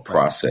or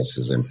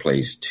processes in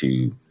place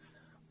to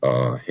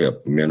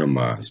help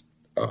minimize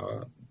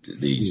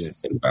these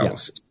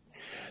imbalances? Yeah.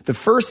 The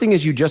first thing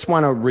is you just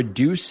want to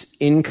reduce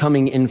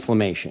incoming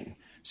inflammation.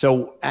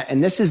 So,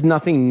 and this is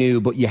nothing new,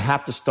 but you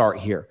have to start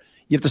here.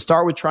 You have to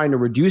start with trying to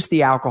reduce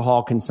the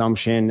alcohol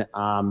consumption,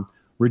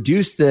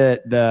 reduce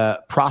the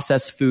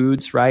processed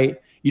foods, right?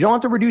 You don't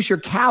have to reduce your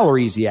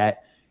calories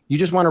yet. You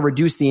just want to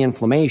reduce the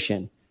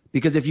inflammation,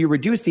 because if you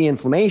reduce the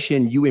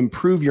inflammation, you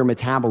improve your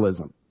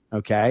metabolism,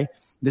 okay?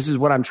 This is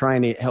what I'm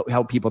trying to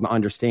help people to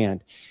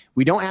understand.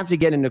 We don't have to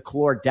get into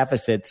caloric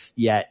deficits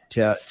yet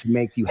to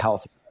make you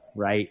healthy,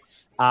 right?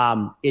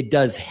 It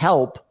does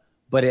help,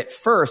 but at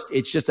first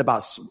it's just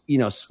about,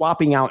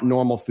 swapping out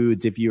normal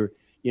foods. If you're,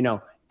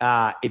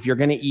 if you're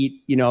going to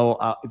eat, if you're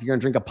going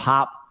to drink a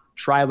pop,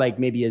 try like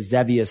maybe a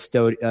Zevia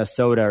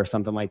soda or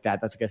something like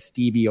that. That's like a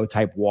stevia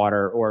type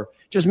water, or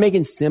just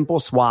making simple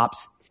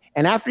swaps.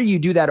 And after you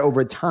do that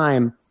over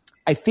time,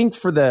 I think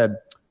for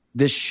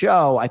this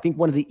show, I think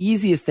one of the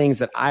easiest things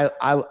that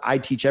I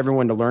teach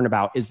everyone to learn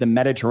about is the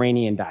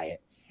Mediterranean diet.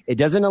 It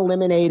doesn't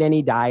eliminate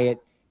any diet.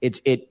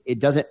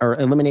 It doesn't or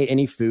eliminate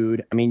any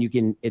food. I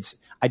mean,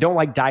 I don't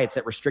like diets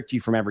that restrict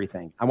you from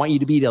everything. I want you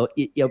to be able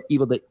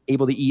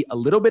to eat a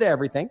little bit of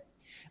everything,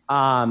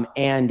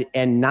 and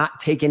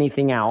not take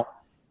anything out.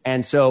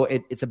 And so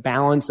it's a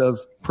balance of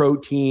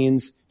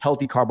proteins,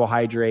 healthy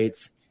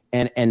carbohydrates,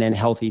 and then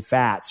healthy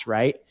fats,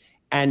 right?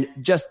 And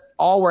just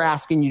all we're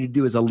asking you to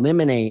do is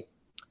eliminate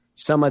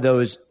some of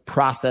those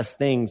process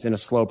things in a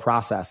slow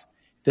process.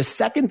 The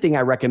second thing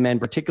I recommend,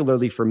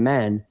 particularly for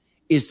men,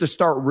 is to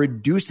start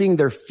reducing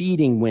their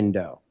feeding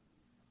window,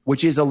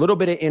 which is a little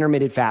bit of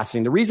intermittent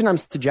fasting. The reason I'm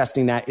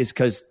suggesting that is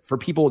because for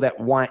people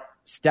that want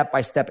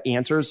step-by-step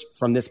answers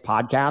from this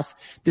podcast,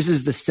 this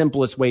is the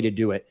simplest way to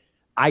do it.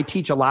 I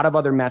teach a lot of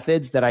other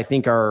methods that I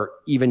think are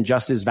even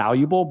just as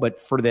valuable, but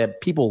for the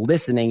people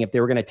listening, if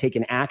they were going to take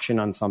an action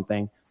on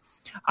something,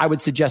 I would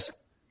suggest,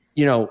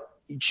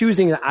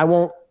 choosing that I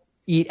won't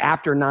eat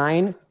after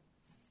 9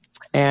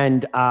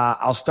 and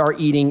I'll start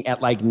eating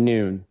at like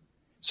noon.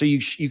 So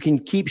you can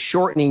keep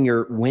shortening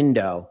your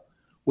window,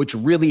 which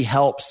really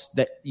helps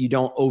that you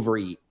don't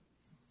overeat.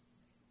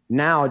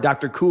 Now,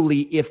 Dr.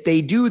 Cooley, if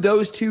they do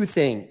those two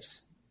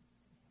things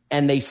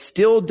and they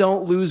still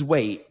don't lose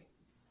weight,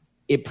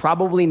 it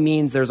probably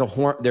means there's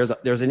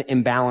an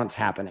imbalance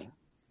happening.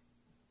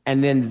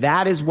 And then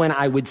that is when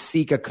I would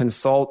seek a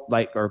consult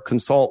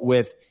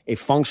with a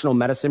functional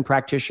medicine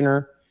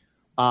practitioner,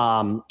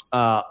 a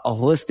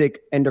holistic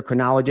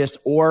endocrinologist,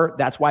 or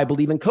that's why I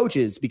believe in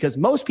coaches, because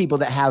most people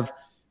that have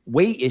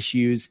weight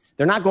issues,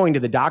 they're not going to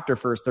the doctor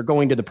first. They're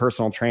going to the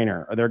personal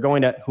trainer or they're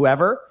going to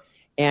whoever.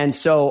 And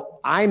so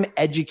I'm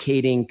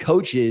educating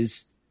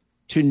coaches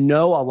to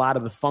know a lot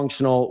of the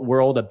functional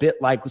world, a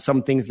bit like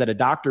some things that a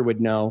doctor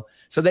would know,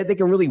 so that they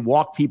can really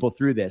walk people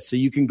through this. So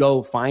you can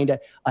go find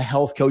a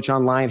health coach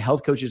online.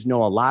 Health coaches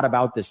know a lot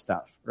about this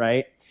stuff,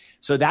 right?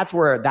 So that's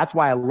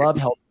why I love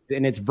health,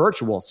 and it's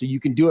virtual. So you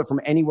can do it from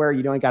anywhere.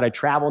 You don't got to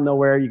travel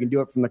nowhere. You can do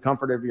it from the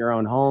comfort of your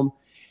own home.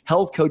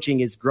 Health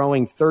coaching is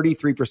growing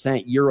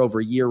 33% year over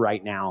year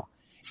right now.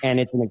 And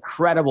it's an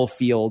incredible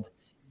field.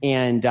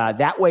 And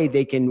that way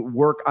they can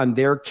work on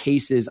their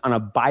cases on a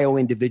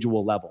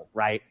bio-individual level,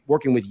 right?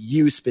 Working with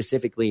you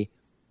specifically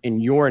in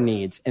your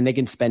needs, and they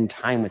can spend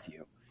time with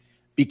you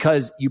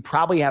because you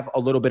probably have a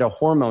little bit of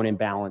hormone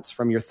imbalance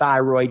from your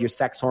thyroid, your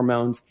sex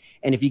hormones.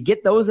 And if you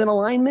get those in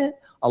alignment,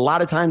 a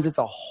lot of times it's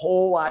a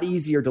whole lot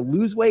easier to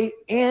lose weight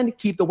and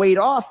keep the weight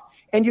off,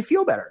 and you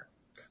feel better.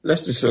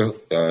 Let's just,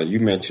 you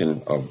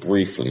mentioned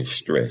briefly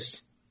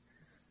stress.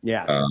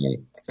 Yeah.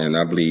 And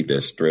I believe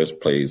that stress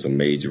plays a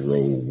major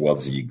role,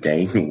 whether you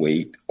gain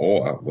weight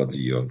or whether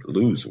you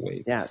lose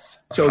weight. Yes.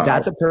 So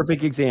that's a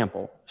perfect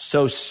example.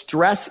 So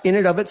stress in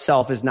and of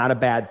itself is not a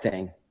bad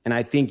thing. And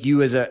I think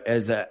you as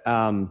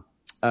a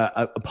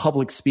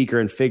public speaker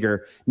and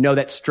figure know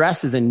that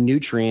stress is a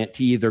nutrient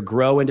to either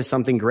grow into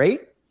something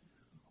great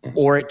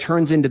or it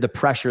turns into the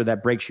pressure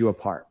that breaks you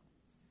apart.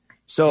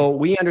 So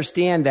we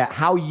understand that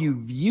how you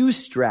view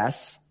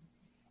stress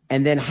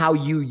and then how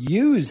you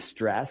use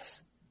stress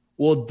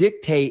will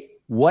dictate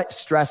what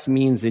stress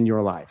means in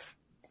your life.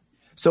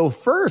 So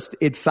first,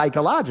 it's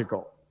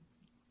psychological,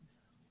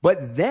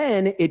 but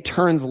then it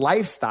turns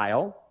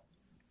lifestyle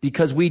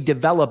because we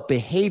develop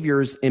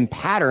behaviors and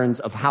patterns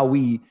of how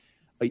we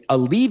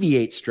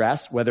alleviate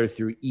stress, whether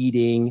through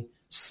eating,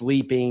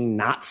 sleeping,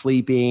 not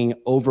sleeping,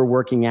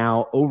 overworking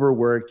out,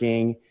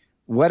 overworking,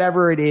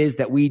 whatever it is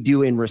that we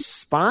do in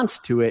response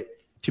to it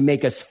to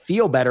make us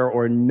feel better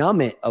or numb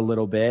it a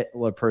little bit,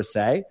 per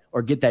se,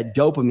 or get that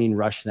dopamine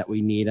rush that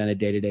we need on a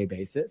day-to-day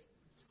basis.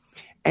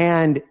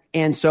 And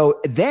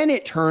so then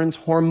it turns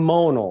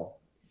hormonal.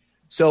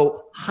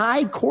 So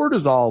high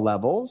cortisol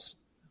levels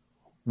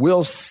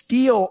will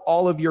steal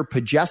all of your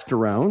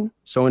progesterone.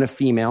 So in a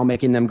female,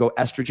 making them go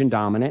estrogen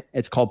dominant.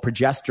 It's called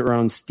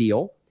progesterone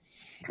steal.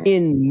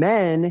 In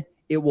men,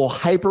 it will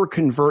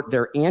hyperconvert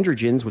their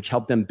androgens, which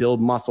help them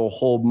build muscle,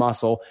 hold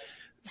muscle,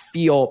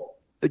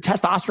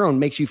 testosterone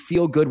makes you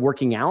feel good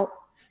working out.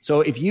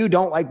 So if you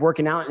don't like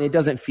working out and it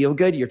doesn't feel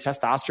good, your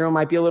testosterone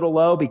might be a little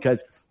low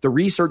because the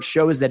research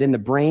shows that in the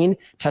brain,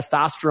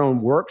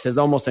 testosterone works as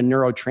almost a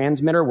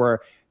neurotransmitter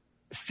where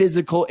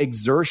physical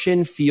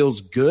exertion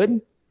feels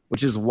good,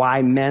 which is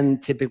why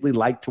men typically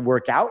like to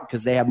work out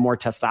because they have more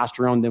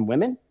testosterone than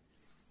women,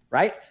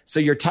 right? So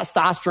your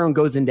testosterone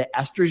goes into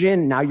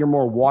estrogen. Now you're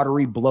more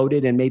watery,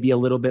 bloated, and maybe a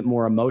little bit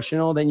more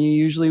emotional than you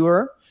usually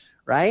were,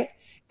 right?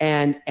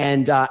 And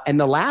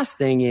the last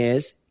thing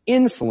is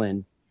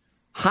insulin.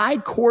 High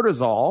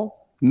cortisol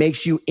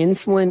makes you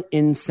insulin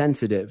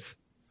insensitive,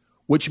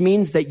 which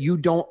means that you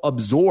don't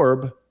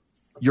absorb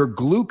your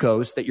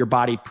glucose that your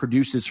body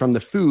produces from the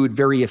food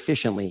very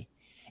efficiently.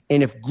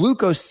 And if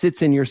glucose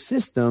sits in your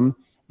system,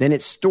 then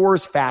it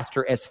stores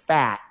faster as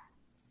fat.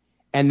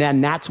 And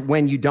then that's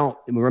when you don't.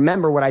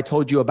 Remember what I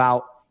told you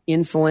about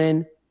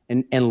insulin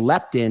and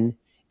leptin.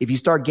 If you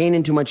start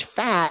gaining too much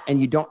fat and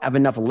you don't have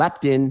enough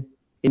leptin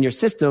in your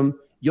system,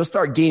 you'll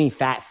start gaining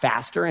fat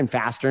faster and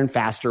faster and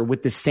faster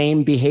with the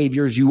same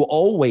behaviors you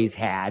always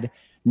had.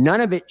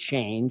 None of it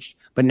changed,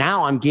 but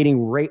now I'm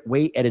gaining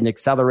weight at an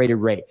accelerated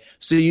rate.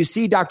 So you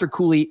see, Dr.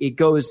 Cooley, it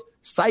goes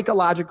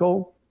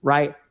psychological,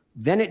 right?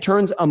 Then it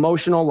turns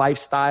emotional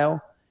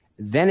lifestyle.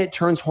 Then it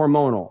turns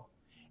hormonal.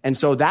 And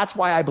so that's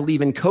why I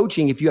believe in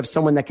coaching. If you have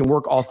someone that can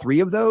work all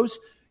three of those,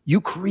 you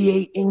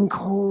create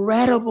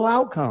incredible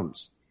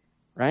outcomes,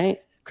 right?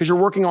 Because you're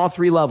working all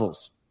three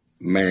levels.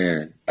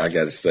 Man, I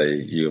got to say,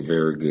 you're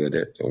very good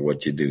at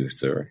what you do,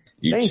 sir.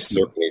 You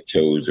certainly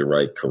chose the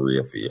right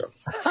career for you.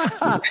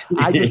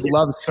 I just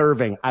love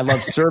serving. I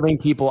love serving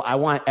people. I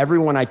want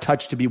everyone I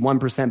touch to be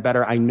 1%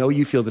 better. I know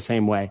you feel the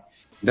same way.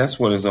 That's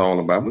what it's all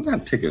about. We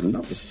got to take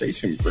another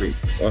station break.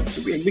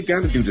 We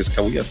got to do this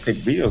because we got to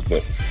pay bills,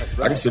 but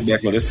right. I can sit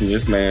back and listen to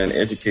this man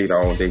educate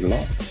all day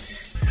long.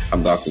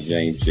 I'm Dr.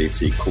 James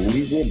J.C.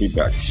 Cooley. We'll be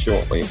back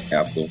shortly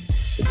after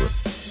the break.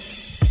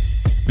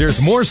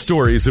 There's more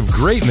stories of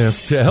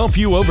greatness to help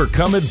you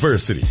overcome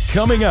adversity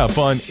coming up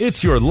on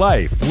It's Your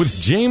Life with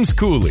James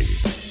Cooley.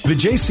 The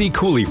J.C.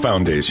 Cooley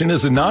Foundation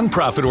is a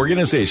nonprofit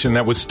organization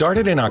that was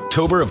started in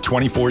October of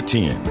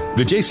 2014.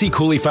 The J.C.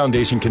 Cooley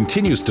Foundation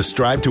continues to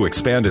strive to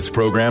expand its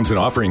programs and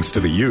offerings to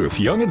the youth,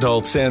 young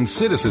adults, and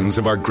citizens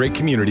of our great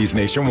communities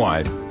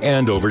nationwide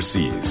and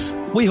overseas.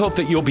 We hope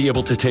that you'll be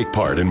able to take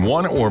part in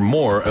one or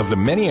more of the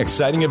many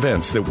exciting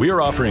events that we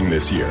are offering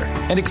this year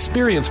and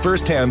experience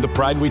firsthand the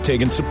pride we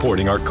take in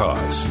supporting our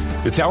cause.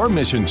 It's our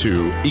mission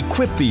to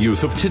equip the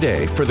youth of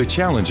today for the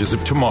challenges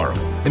of tomorrow,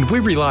 and we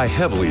rely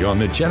heavily on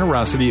the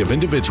generosity of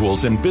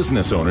individuals and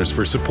business owners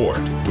for support.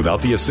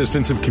 Without the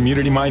assistance of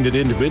community-minded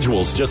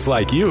individuals just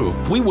like you,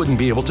 we wouldn't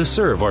be able to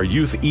serve our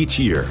youth each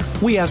year.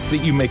 We ask that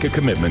you make a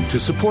commitment to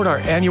support our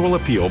annual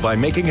appeal by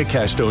making a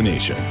cash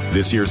donation.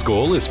 This year's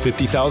goal is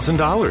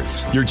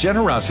 $50,000. Your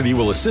generosity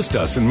will assist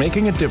us in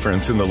making a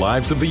difference in the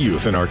lives of the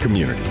youth in our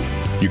community.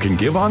 You can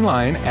give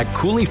online at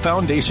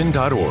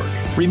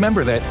CooleyFoundation.org.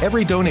 Remember that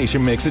every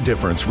donation makes a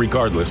difference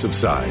regardless of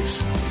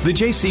size. The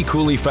J.C.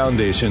 Cooley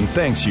Foundation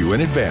thanks you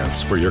in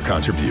advance for your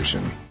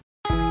contribution.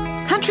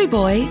 Country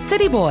Boy,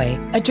 City Boy,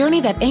 a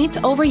journey that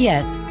ain't over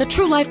yet. The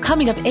true life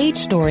coming of age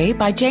story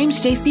by James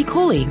J.C.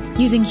 Cooley.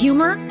 Using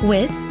humor,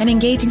 wit, and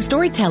engaging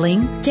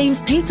storytelling,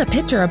 James paints a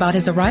picture about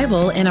his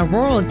arrival in a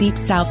rural deep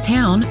south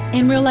town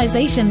and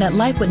realization that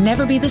life would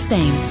never be the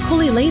same.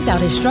 Cooley lays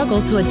out his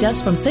struggle to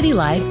adjust from city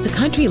life to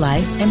country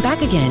life and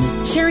back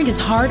again, sharing his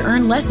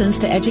hard-earned lessons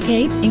to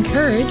educate,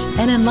 encourage,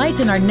 and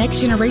enlighten our next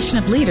generation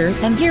of leaders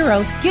and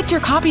heroes. Get your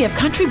copy of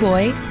Country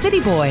Boy, City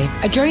Boy,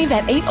 a journey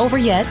that ain't over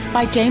yet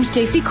by James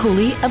J.C.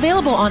 Cooley,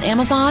 available on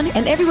Amazon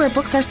and everywhere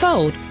books are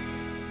sold.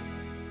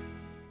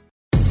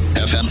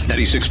 FM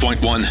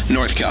 96.1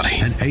 North County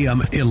and AM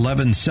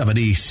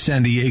 1170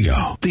 San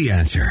Diego. The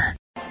Answer.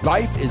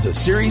 Life is a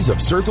series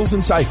of circles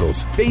and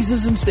cycles,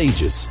 phases and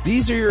stages.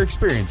 These are your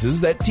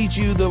experiences that teach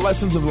you the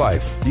lessons of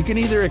life. You can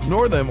either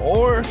ignore them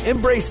or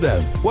embrace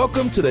them.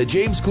 Welcome to the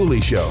James Cooley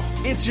Show.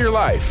 It's your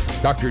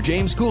life. Dr.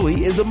 James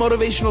Cooley is a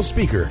motivational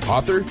speaker,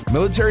 author,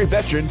 military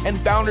veteran, and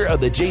founder of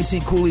the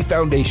J.C. Cooley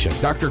Foundation.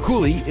 Dr.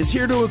 Cooley is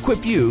here to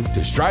equip you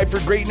to strive for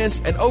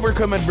greatness and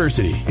overcome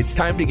adversity. It's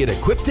time to get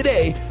equipped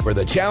today for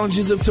the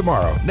challenges of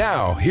tomorrow.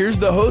 Now, here's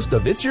the host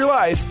of It's Your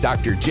Life,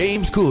 Dr.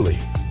 James Cooley.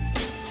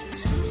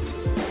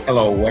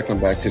 Hello,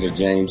 welcome back to the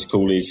James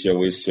Cooley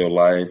Show. It's Your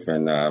Life.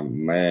 And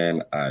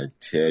man, I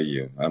tell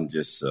you, I'm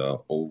just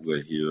over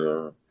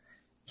here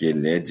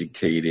getting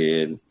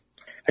educated.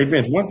 Hey,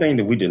 Vince, one thing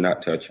that we did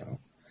not touch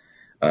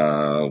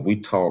on, we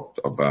talked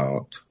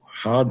about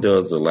how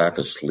does the lack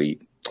of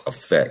sleep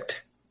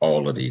affect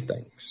all of these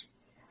things?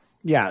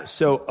 Yeah.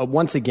 So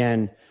once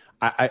again,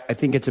 I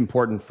think it's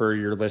important for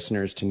your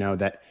listeners to know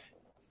that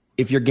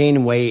if you're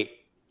gaining weight,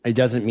 it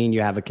doesn't mean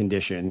you have a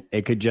condition.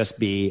 It could just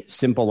be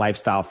simple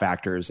lifestyle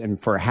factors. And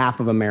for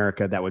half of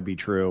America, that would be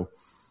true.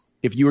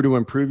 If you were to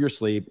improve your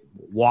sleep,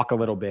 walk a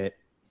little bit,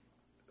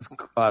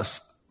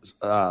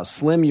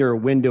 slim your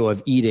window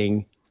of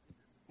eating,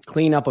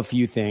 clean up a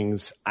few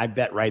things, I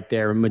bet right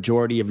there, a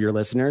majority of your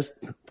listeners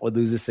would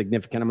lose a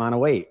significant amount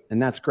of weight.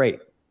 And that's great.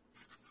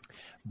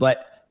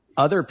 But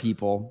other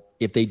people,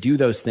 if they do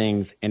those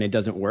things and it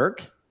doesn't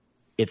work,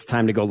 it's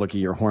time to go look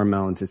at your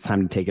hormones. It's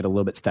time to take it a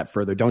little bit step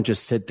further. Don't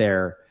just sit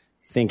there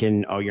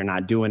thinking, oh, you're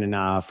not doing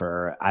enough,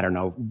 or I don't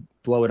know,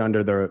 blow it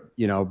under the,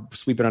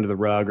 sweep it under the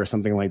rug or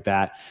something like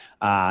that.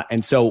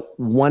 And so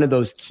one of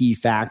those key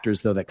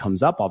factors, though, that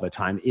comes up all the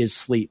time is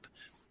sleep.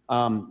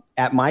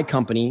 At my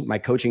company, my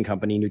coaching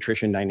company,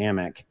 Nutrition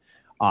Dynamic,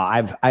 I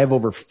have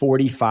over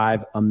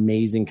 45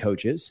 amazing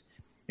coaches.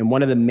 And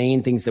one of the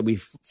main things that we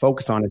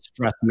focus on is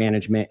stress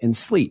management and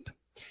sleep.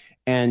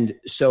 And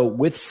so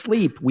with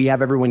sleep, we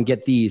have everyone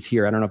get these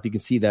here. I don't know if you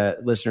can see, the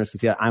listeners can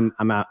see that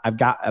I've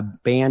got a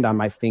band on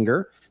my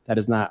finger. That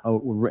is not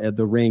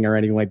the ring or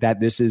anything like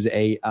that. This is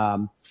a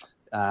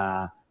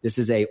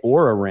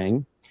Oura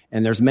ring,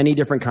 and there's many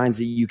different kinds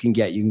that you can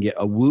get. You can get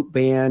a Whoop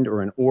band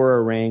or an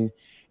Oura ring,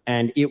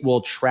 and it will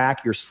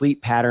track your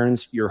sleep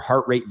patterns, your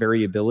heart rate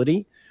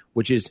variability,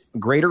 which is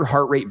greater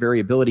heart rate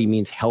variability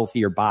means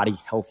healthier body,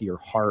 healthier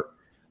heart,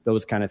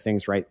 those kind of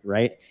things, right?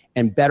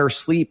 And better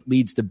sleep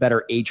leads to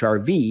better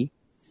HRV,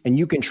 and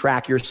you can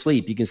track your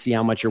sleep. You can see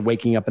how much you're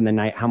waking up in the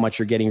night, how much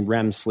you're getting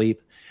REM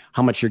sleep,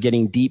 how much you're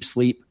getting deep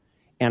sleep.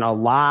 And a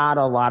lot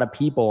of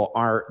people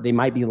they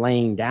might be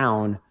laying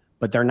down,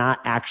 but they're not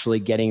actually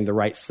getting the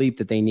right sleep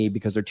that they need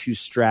because they're too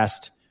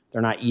stressed.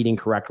 They're not eating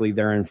correctly.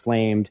 They're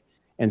inflamed.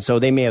 And so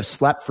they may have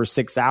slept for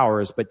 6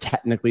 hours, but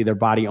technically their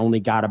body only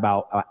got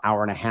about an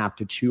hour and a half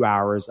to 2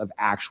 hours of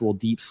actual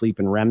deep sleep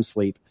and REM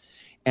sleep.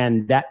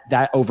 And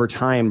that over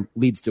time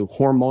leads to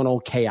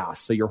hormonal chaos.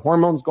 So your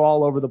hormones go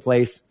all over the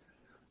place.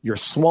 You're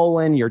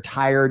swollen, you're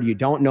tired, you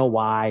don't know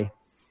why,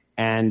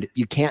 and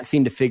you can't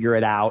seem to figure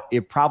it out.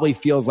 It probably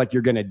feels like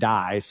you're going to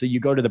die. So you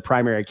go to the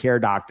primary care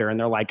doctor and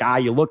they're like,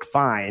 you look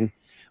fine.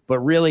 But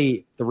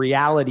really, the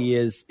reality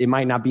is it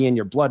might not be in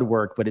your blood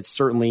work, but it's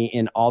certainly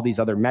in all these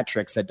other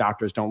metrics that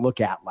doctors don't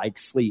look at, like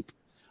sleep,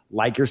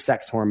 like your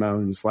sex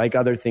hormones, like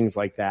other things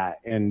like that.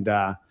 And,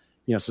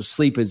 so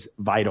sleep is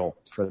vital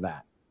for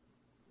that.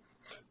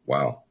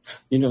 Wow.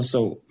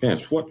 So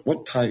Vince,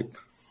 what type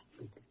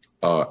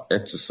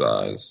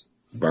exercise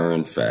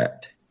burn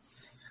fat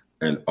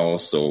and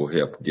also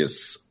help get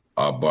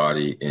our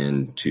body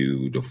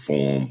into the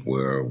form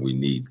where we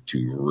need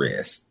to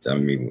rest? I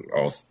mean,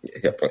 also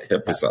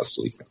help us out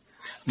sleeping.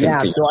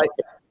 So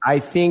I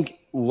think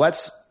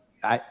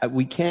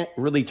we can't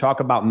really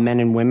talk about men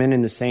and women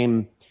in the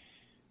same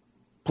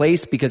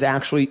place, because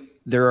actually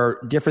there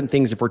are different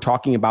things. If we're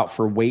talking about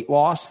for weight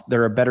loss,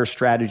 there are better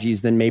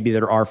strategies than maybe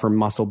there are for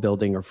muscle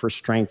building or for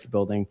strength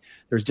building.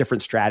 There's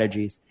different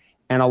strategies.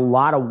 And a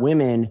lot of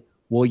women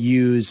will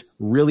use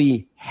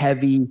really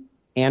heavy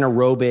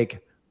anaerobic,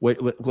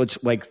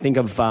 which like think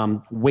of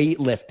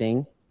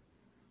weightlifting,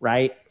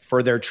 right,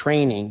 for their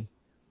training.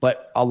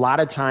 But a lot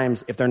of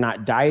times, if they're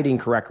not dieting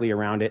correctly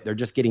around it, they're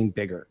just getting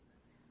bigger.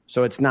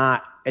 So it's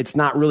not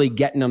really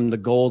getting them the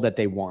goal that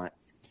they want.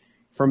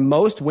 For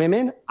most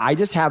women, I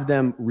just have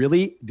them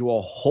really do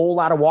a whole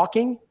lot of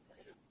walking,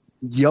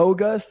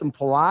 yoga, some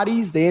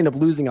Pilates. They end up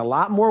losing a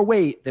lot more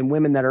weight than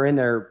women that are in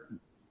there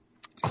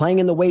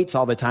clanging the weights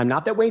all the time.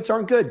 Not that weights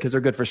aren't good, because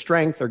they're good for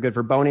strength, they're good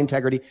for bone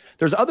integrity.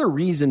 There's other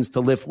reasons to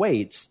lift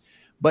weights,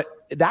 but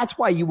that's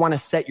why you want to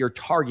set your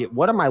target.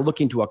 What am I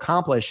looking to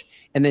accomplish?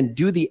 And then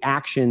do the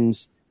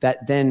actions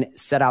that then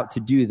set out to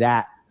do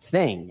that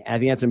thing. And I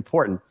think that's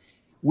important.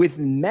 With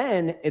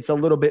men,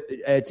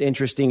 it's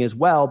interesting as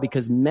well,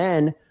 because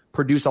men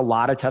produce a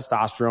lot of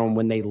testosterone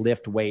when they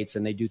lift weights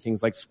and they do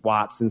things like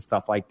squats and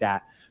stuff like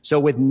that. So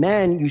with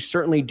men, you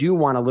certainly do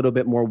want a little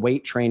bit more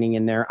weight training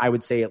in there. I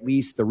would say at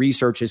least the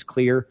research is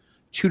clear.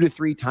 2 to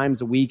 3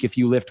 times a week, if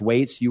you lift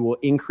weights, you will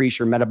increase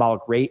your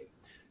metabolic rate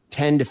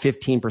 10 to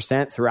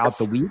 15% throughout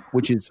the week,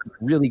 which is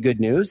really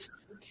good news.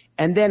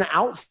 And then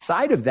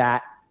outside of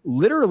that,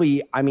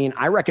 literally,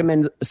 I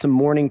recommend some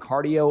morning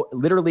cardio.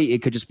 Literally,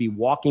 it could just be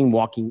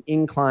walking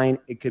incline.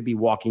 It could be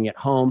walking at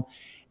home.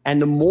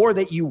 And the more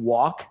that you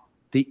walk,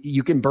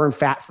 you can burn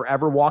fat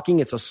forever walking.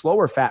 It's a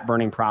slower fat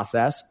burning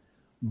process,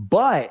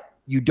 but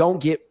you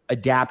don't get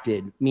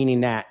adapted,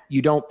 meaning that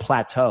you don't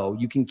plateau.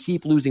 You can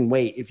keep losing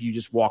weight if you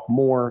just walk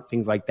more,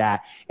 things like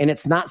that. And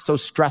it's not so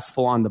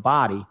stressful on the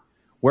body,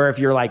 where if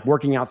you're like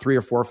working out 3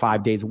 or 4 or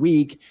 5 days a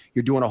week,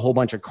 you're doing a whole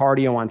bunch of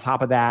cardio on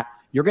top of that,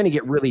 you're going to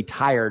get really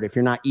tired if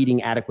you're not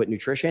eating adequate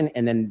nutrition.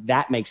 And then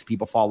that makes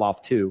people fall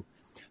off too.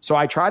 So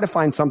I try to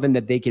find something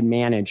that they can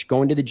manage,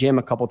 going to the gym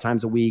a couple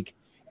times a week,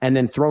 and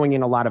then throwing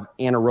in a lot of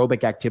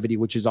anaerobic activity,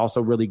 which is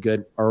also really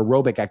good, or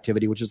aerobic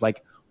activity, which is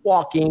like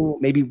walking,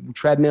 maybe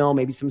treadmill,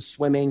 maybe some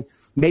swimming,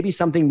 maybe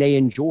something they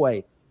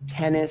enjoy,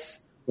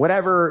 tennis,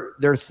 whatever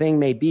their thing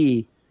may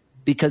be,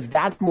 because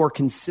that's more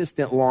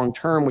consistent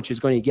long-term, which is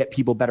going to get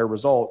people better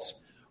results,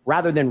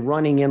 rather than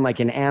running in like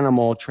an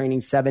animal,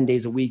 training 7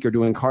 days a week or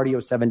doing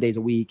cardio 7 days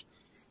a week,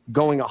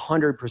 going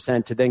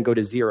 100% to then go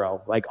to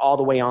 0, like all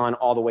the way on,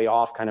 all the way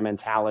off kind of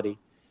mentality.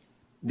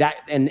 That,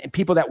 and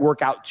people that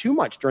work out too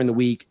much during the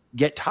week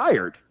get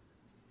tired,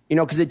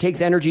 because it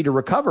takes energy to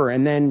recover,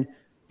 and then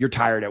you're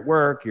tired at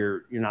work,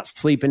 you're not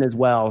sleeping as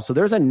well. So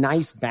there's a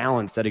nice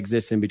balance that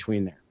exists in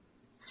between there.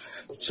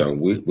 So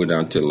we're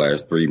down to the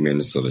last 3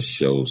 minutes of the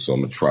show, so I'm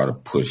going to try to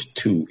push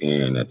 2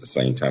 in at the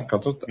same time,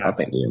 because I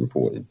think they're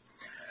important.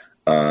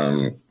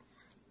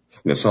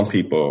 Some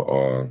people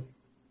are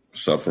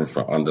suffering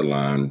from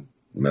underlying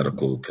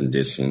medical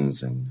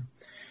conditions, and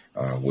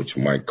which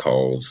might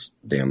cause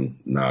them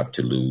not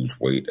to lose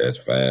weight as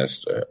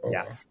fast.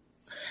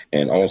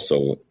 And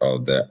also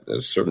that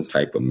there's certain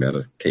type of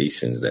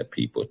medications that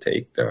people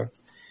take to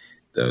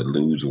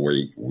lose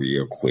weight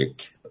real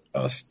quick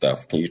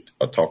stuff. Can you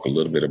talk a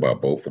little bit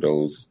about both of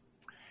those?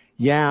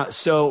 Yeah.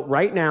 So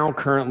right now,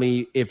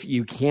 currently, if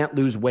you can't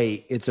lose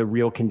weight, it's a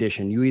real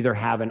condition. You either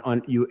have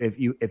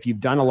if you've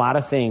done a lot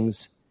of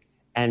things,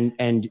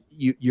 and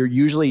you're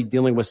usually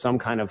dealing with some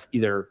kind of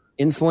either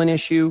insulin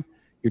issue,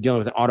 you're dealing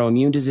with an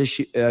autoimmune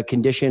disease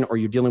condition, or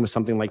you're dealing with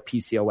something like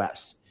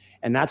PCOS.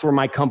 And that's where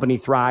my company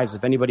thrives.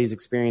 If anybody's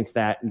experienced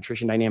that,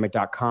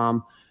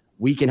 nutritiondynamic.com,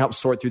 we can help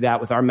sort through that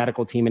with our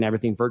medical team and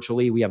everything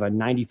virtually. We have a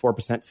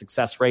 94%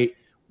 success rate.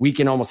 We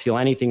can almost heal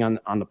anything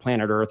on the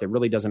planet Earth. It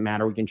really doesn't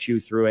matter. We can chew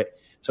through it.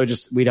 So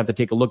we'd have to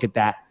take a look at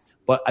that.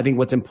 But I think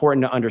what's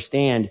important to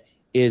understand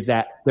is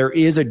that there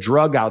is a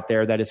drug out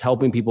there that is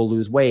helping people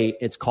lose weight.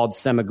 It's called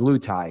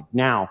semaglutide.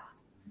 Now,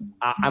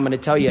 I'm going to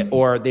tell you,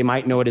 or they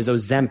might know it as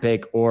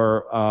Ozempic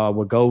or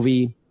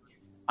Wegovy.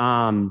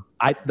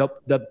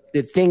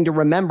 The thing to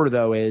remember,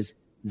 though, is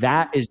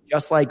that is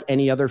just like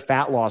any other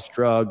fat loss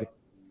drug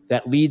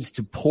that leads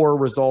to poor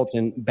results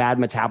and bad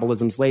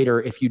metabolisms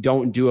later if you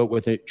don't do it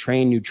with a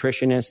trained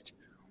nutritionist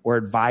or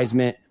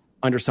advisement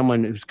under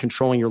someone who's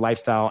controlling your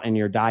lifestyle and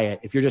your diet.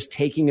 If you're just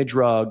taking a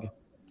drug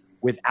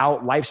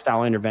without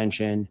lifestyle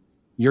intervention,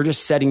 you're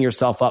just setting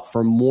yourself up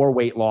for more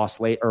weight loss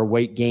or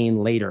weight gain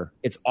later.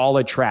 It's all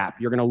a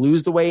trap. You're going to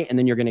lose the weight and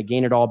then you're going to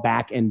gain it all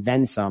back and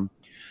then some.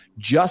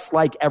 Just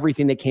like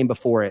everything that came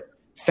before it.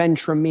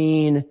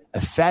 Phentermine,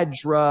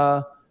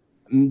 ephedra,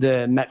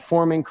 the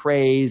metformin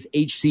craze,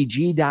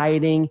 HCG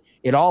dieting,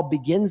 it all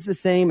begins the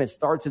same. It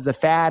starts as a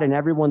fad and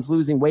everyone's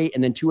losing weight.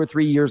 And then 2 or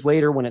 3 years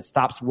later, when it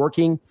stops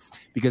working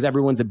because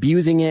everyone's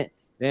abusing it,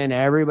 then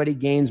everybody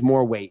gains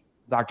more weight.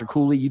 Dr.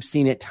 Cooley, you've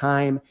seen it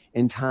time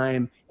and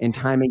time and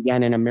time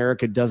again, and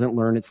America doesn't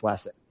learn its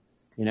lesson.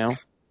 You know?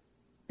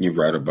 You're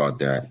right about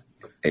that.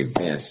 Hey,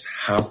 Vince,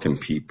 how can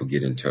people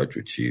get in touch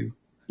with you?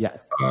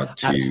 Yes. Your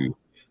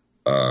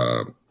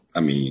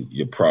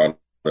product,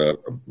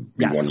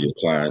 be one of your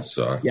clients.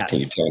 Yes. Can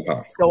you tell them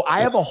how? So I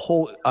have a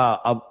whole,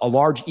 a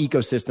large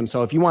ecosystem.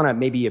 So if you want to,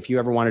 maybe if you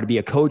ever wanted to be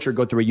a coach or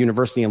go through a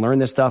university and learn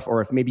this stuff,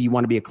 or if maybe you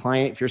want to be a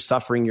client, if you're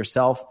suffering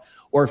yourself,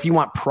 or if you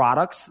want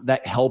products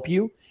that help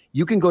you,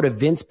 you can go to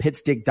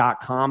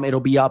vincepitstick.com. It'll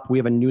be up. We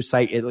have a new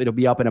site. It'll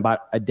be up in about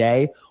a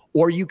day.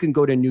 Or you can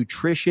go to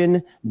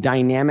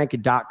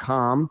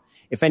nutritiondynamic.com.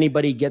 If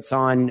anybody gets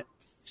on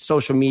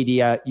social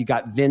media, you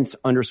got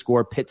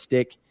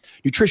Vince_Pitstick,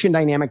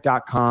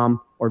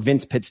 nutritiondynamic.com or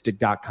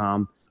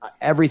vincepitstick.com.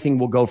 Everything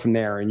will go from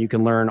there. And you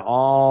can learn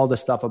all the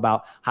stuff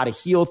about how to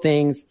heal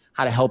things,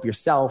 how to help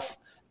yourself.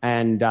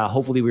 And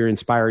hopefully we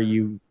inspire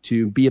you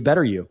to be a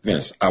better you.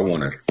 Vince, I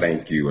want to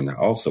thank you. And I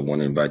also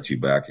want to invite you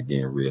back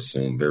again real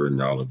soon. Very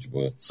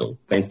knowledgeable. So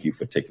thank you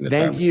for taking the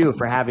time. Thank you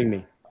for having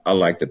me. I'd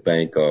like to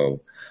thank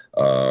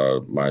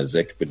my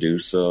executive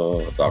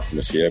producer, Dr.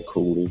 Michelle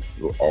Cooley,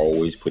 who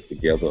always put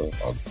together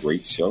a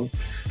great show.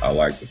 I'd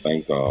like to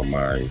thank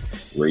my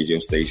radio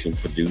station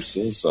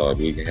producers.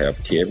 We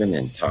have Kevin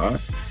and Todd.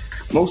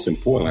 Most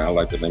importantly, I'd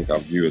like to thank our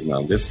viewers and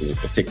our listeners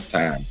for taking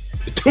time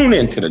to tune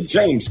in to the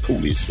James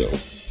Cooley Show.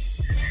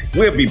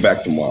 We'll be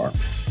back tomorrow.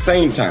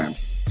 Same time,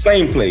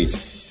 same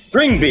place.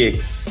 Dream big,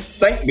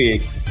 think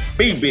big,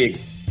 be big.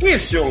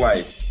 It's your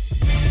life.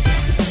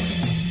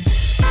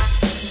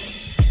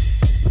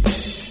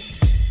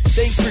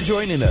 Thanks for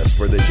joining us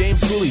for the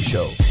James Cooley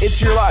Show. It's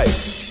your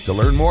life. To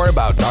learn more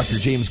about Dr.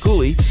 James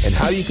Cooley and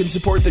how you can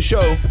support the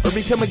show or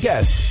become a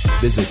guest,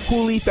 visit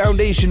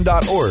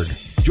CooleyFoundation.org.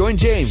 Join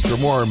James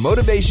for more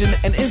motivation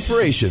and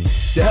inspiration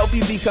to help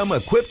you become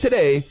equipped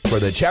today for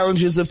the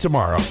challenges of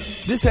tomorrow.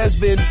 This has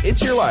been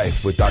It's Your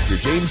Life with Dr.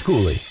 James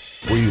Cooley,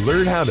 where you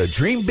learn how to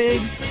dream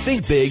big,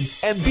 think big,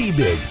 and be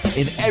big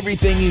in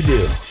everything you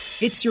do.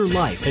 It's Your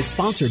Life is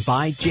sponsored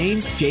by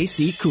James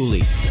J.C.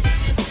 Cooley.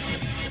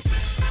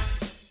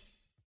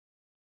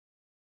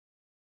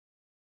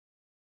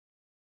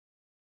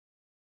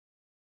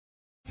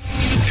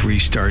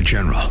 3-star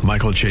General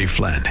Michael J.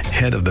 Flynn,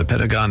 head of the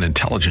Pentagon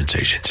Intelligence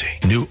Agency,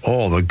 knew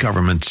all the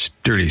government's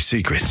dirty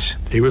secrets.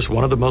 He was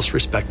one of the most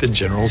respected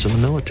generals in the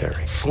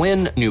military.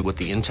 Flynn knew what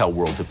the intel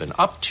world had been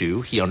up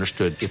to. He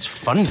understood its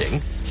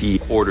funding. He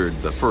ordered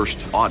the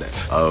first audit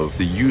of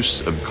the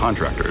use of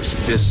contractors.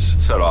 This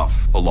set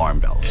off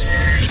alarm bells.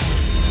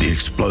 The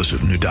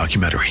explosive new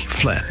documentary,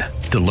 Flynn,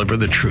 Deliver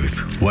the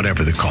Truth,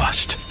 Whatever the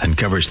Cost,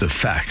 uncovers the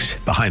facts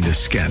behind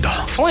this scandal.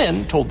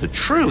 Flynn told the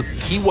truth.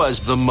 He was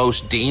the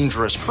most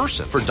dangerous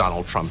person for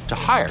Donald Trump to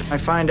hire. I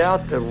find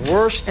out the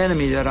worst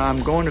enemy that I'm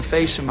going to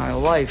face in my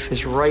life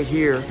is right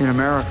here in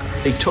America.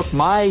 They took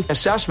my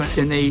assessment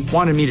and they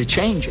wanted me to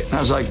change it. And I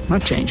was like, I'm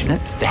not changing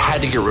it. They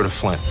had to get rid of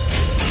Flynn.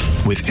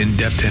 With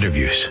in-depth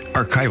interviews,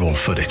 archival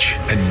footage,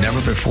 and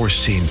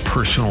never-before-seen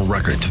personal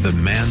records of the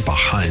man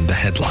behind the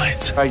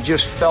headlines. I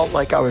just felt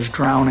like I was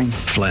drowning.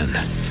 Flynn,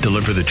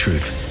 Deliver the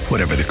Truth,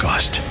 Whatever the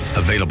Cost.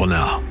 Available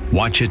now.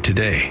 Watch it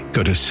today.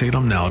 Go to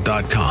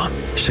salemnow.com.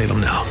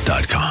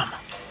 salemnow.com.